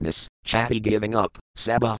sweetness, Chatti giving up,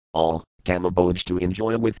 Saba, all, Kamaboj to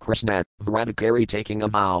enjoy with Krishna, Vradakari taking a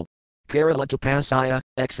vow. Kerala Tapasaya,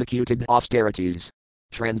 executed austerities.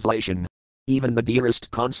 Translation. Even the dearest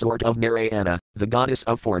consort of Narayana, the goddess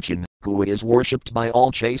of fortune, who is worshipped by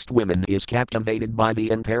all chaste women, is captivated by the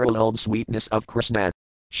unparalleled sweetness of Krishna.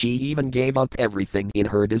 She even gave up everything in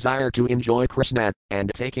her desire to enjoy Krishna,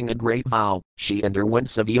 and taking a great vow, she underwent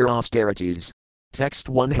severe austerities. Text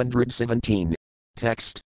 117.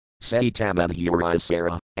 Text. Saita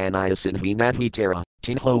Madhuraya Anayasinhi Madhitara,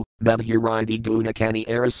 Tinho, Madhuridi Gunakani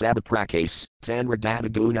Arasaba Prakase,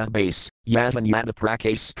 Tanradata Guna Base, Yatan Yata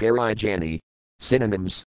Prakase Karijani.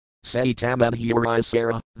 Synonyms. Saita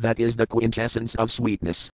Madhuraya, that is the quintessence of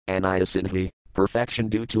sweetness, Anayasinhi, perfection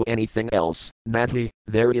due to anything else, Madhi,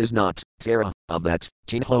 there is not, Tara, of that,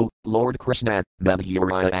 Tinho, Lord Krishna,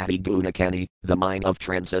 Madhuraya Adi Gunakani, the mine of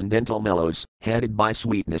transcendental mellows, headed by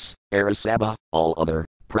sweetness, Arasaba, all other.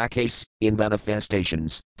 Prakase, in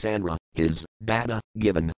manifestations, Tanra, his, data,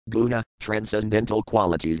 given, guna, transcendental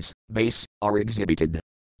qualities, base, are exhibited.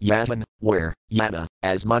 Yatan, where, yata,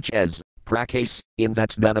 as much as, Prakase, in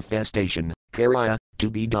that manifestation, Karaya, to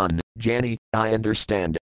be done, Jani, I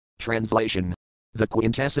understand. Translation. The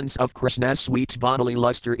quintessence of Krishna's sweet bodily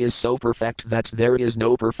luster is so perfect that there is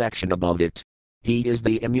no perfection above it. He is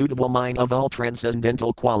the immutable mind of all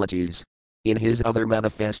transcendental qualities. In his other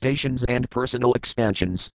manifestations and personal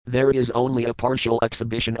expansions, there is only a partial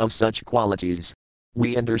exhibition of such qualities.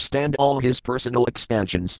 We understand all his personal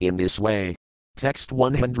expansions in this way. Text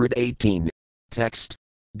 118. Text.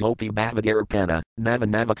 Gopi Bhavagarpana,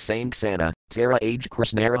 Navanavak Sanksana, Tara Age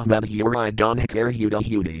Krishnara Madhuri Donhakar Huda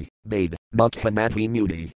Hudi, Bade, Mukhamadhi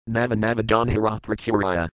Mudi, Navanava Donhara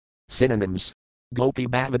Prakuriya. Synonyms. Gopi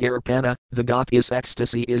Bhavagarpana, the goddess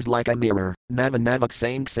ecstasy is like a mirror, Navanavak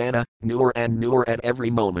Sanksana, newer and newer at every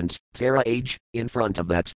moment, Tara Age, in front of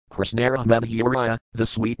that, Krishnara Madhuraya, the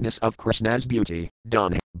sweetness of Krishna's beauty,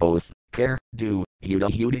 Don, both, Care, do, Huda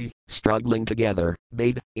Hudi, struggling together,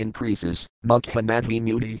 Bade, increases, Mukhamadhi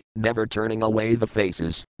Mudi, never turning away the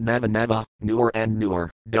faces, Navanava, newer and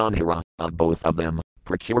newer, Donhara, of both of them,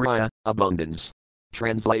 Prakuriya, abundance.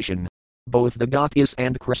 Translation. Both the goddess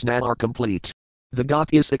and Krishna are complete. The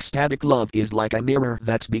goddess ecstatic love is like a mirror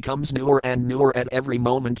that becomes newer and newer at every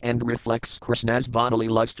moment and reflects Krishna's bodily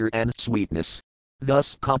luster and sweetness.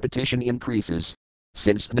 Thus competition increases.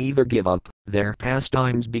 Since neither give up, their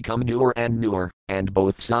pastimes become newer and newer, and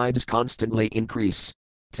both sides constantly increase.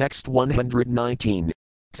 Text 119.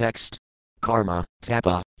 Text. Karma,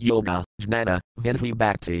 Tapa, Yoga, Jnana, Vinhi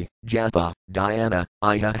Bhakti, Japa, Dhyana,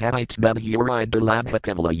 Iha Havit Madhuri Dalabha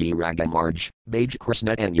Kamala Yiragamarj, Baj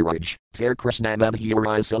Krishna Anuraj, Ter Krishna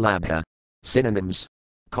Madhuri Salabha. Synonyms.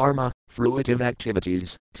 Karma, fruitive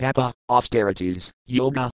activities, Tapa, austerities,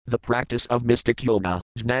 Yoga, the practice of mystic yoga,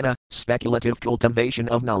 Jnana, speculative cultivation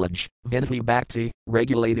of knowledge, Vinhi Bhakti,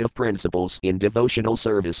 regulative principles in devotional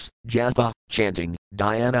service, Japa, chanting,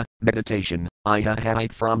 Dhyana, meditation, Iha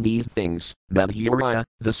Havit from these things, Madhurya,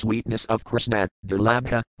 the sweetness of Krishna,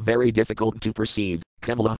 Durlabha, very difficult to perceive,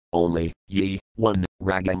 Kamala, only, ye, one,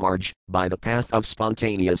 Ragamarj, by the path of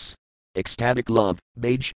spontaneous. Ecstatic love,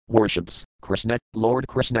 Baj, worships, Krishna, Lord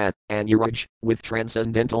Krishna, Anuraj, with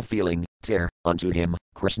transcendental feeling, Ter, unto him,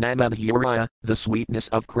 Krishna Madhurya, the sweetness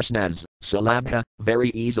of Krishna's, Salabha, very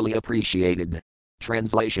easily appreciated.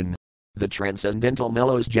 Translation. The transcendental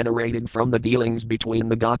mellows generated from the dealings between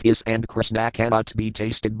the goddess and Krishna cannot be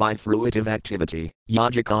tasted by fruitive activity,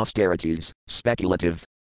 yogic austerities, speculative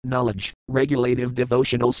knowledge, regulative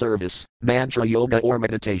devotional service, mantra yoga or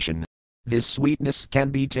meditation. This sweetness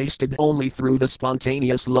can be tasted only through the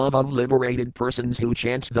spontaneous love of liberated persons who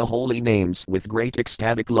chant the holy names with great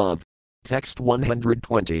ecstatic love. Text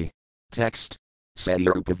 120. Text.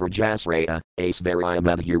 Sayarupa Vrajasraya,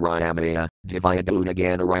 Aisvaryamabhurayamaya,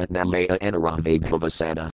 Divyadunaganaratnalaya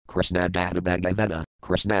Anaravabhavasana, Krishna Databhagavada,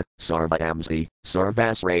 Krishna, Sarvayamsi,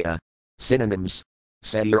 Sarvasraya. Synonyms.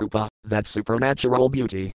 Sayarupa, that supernatural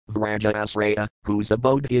beauty, Vrajasraya, whose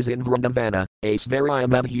abode is in Vrindavana,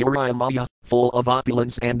 Aisvaryamabhurayamaya, full of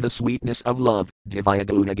opulence and the sweetness of love,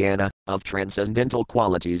 Divyadunagana, of transcendental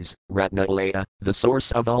qualities, Ratnalaya, the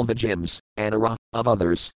source of all the gems, Anara, of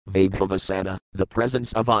others, Vaibhavasana, the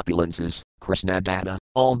presence of opulences, Krishna Dada,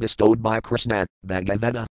 all bestowed by Krishna,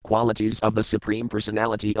 Bhagavata, qualities of the Supreme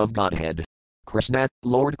Personality of Godhead. Krishna,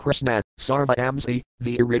 Lord Krishna, Sarvayamsi,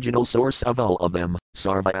 the original source of all of them,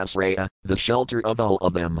 Sarvasraya, the shelter of all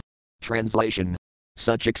of them. Translation.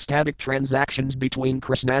 Such ecstatic transactions between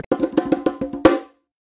Krishna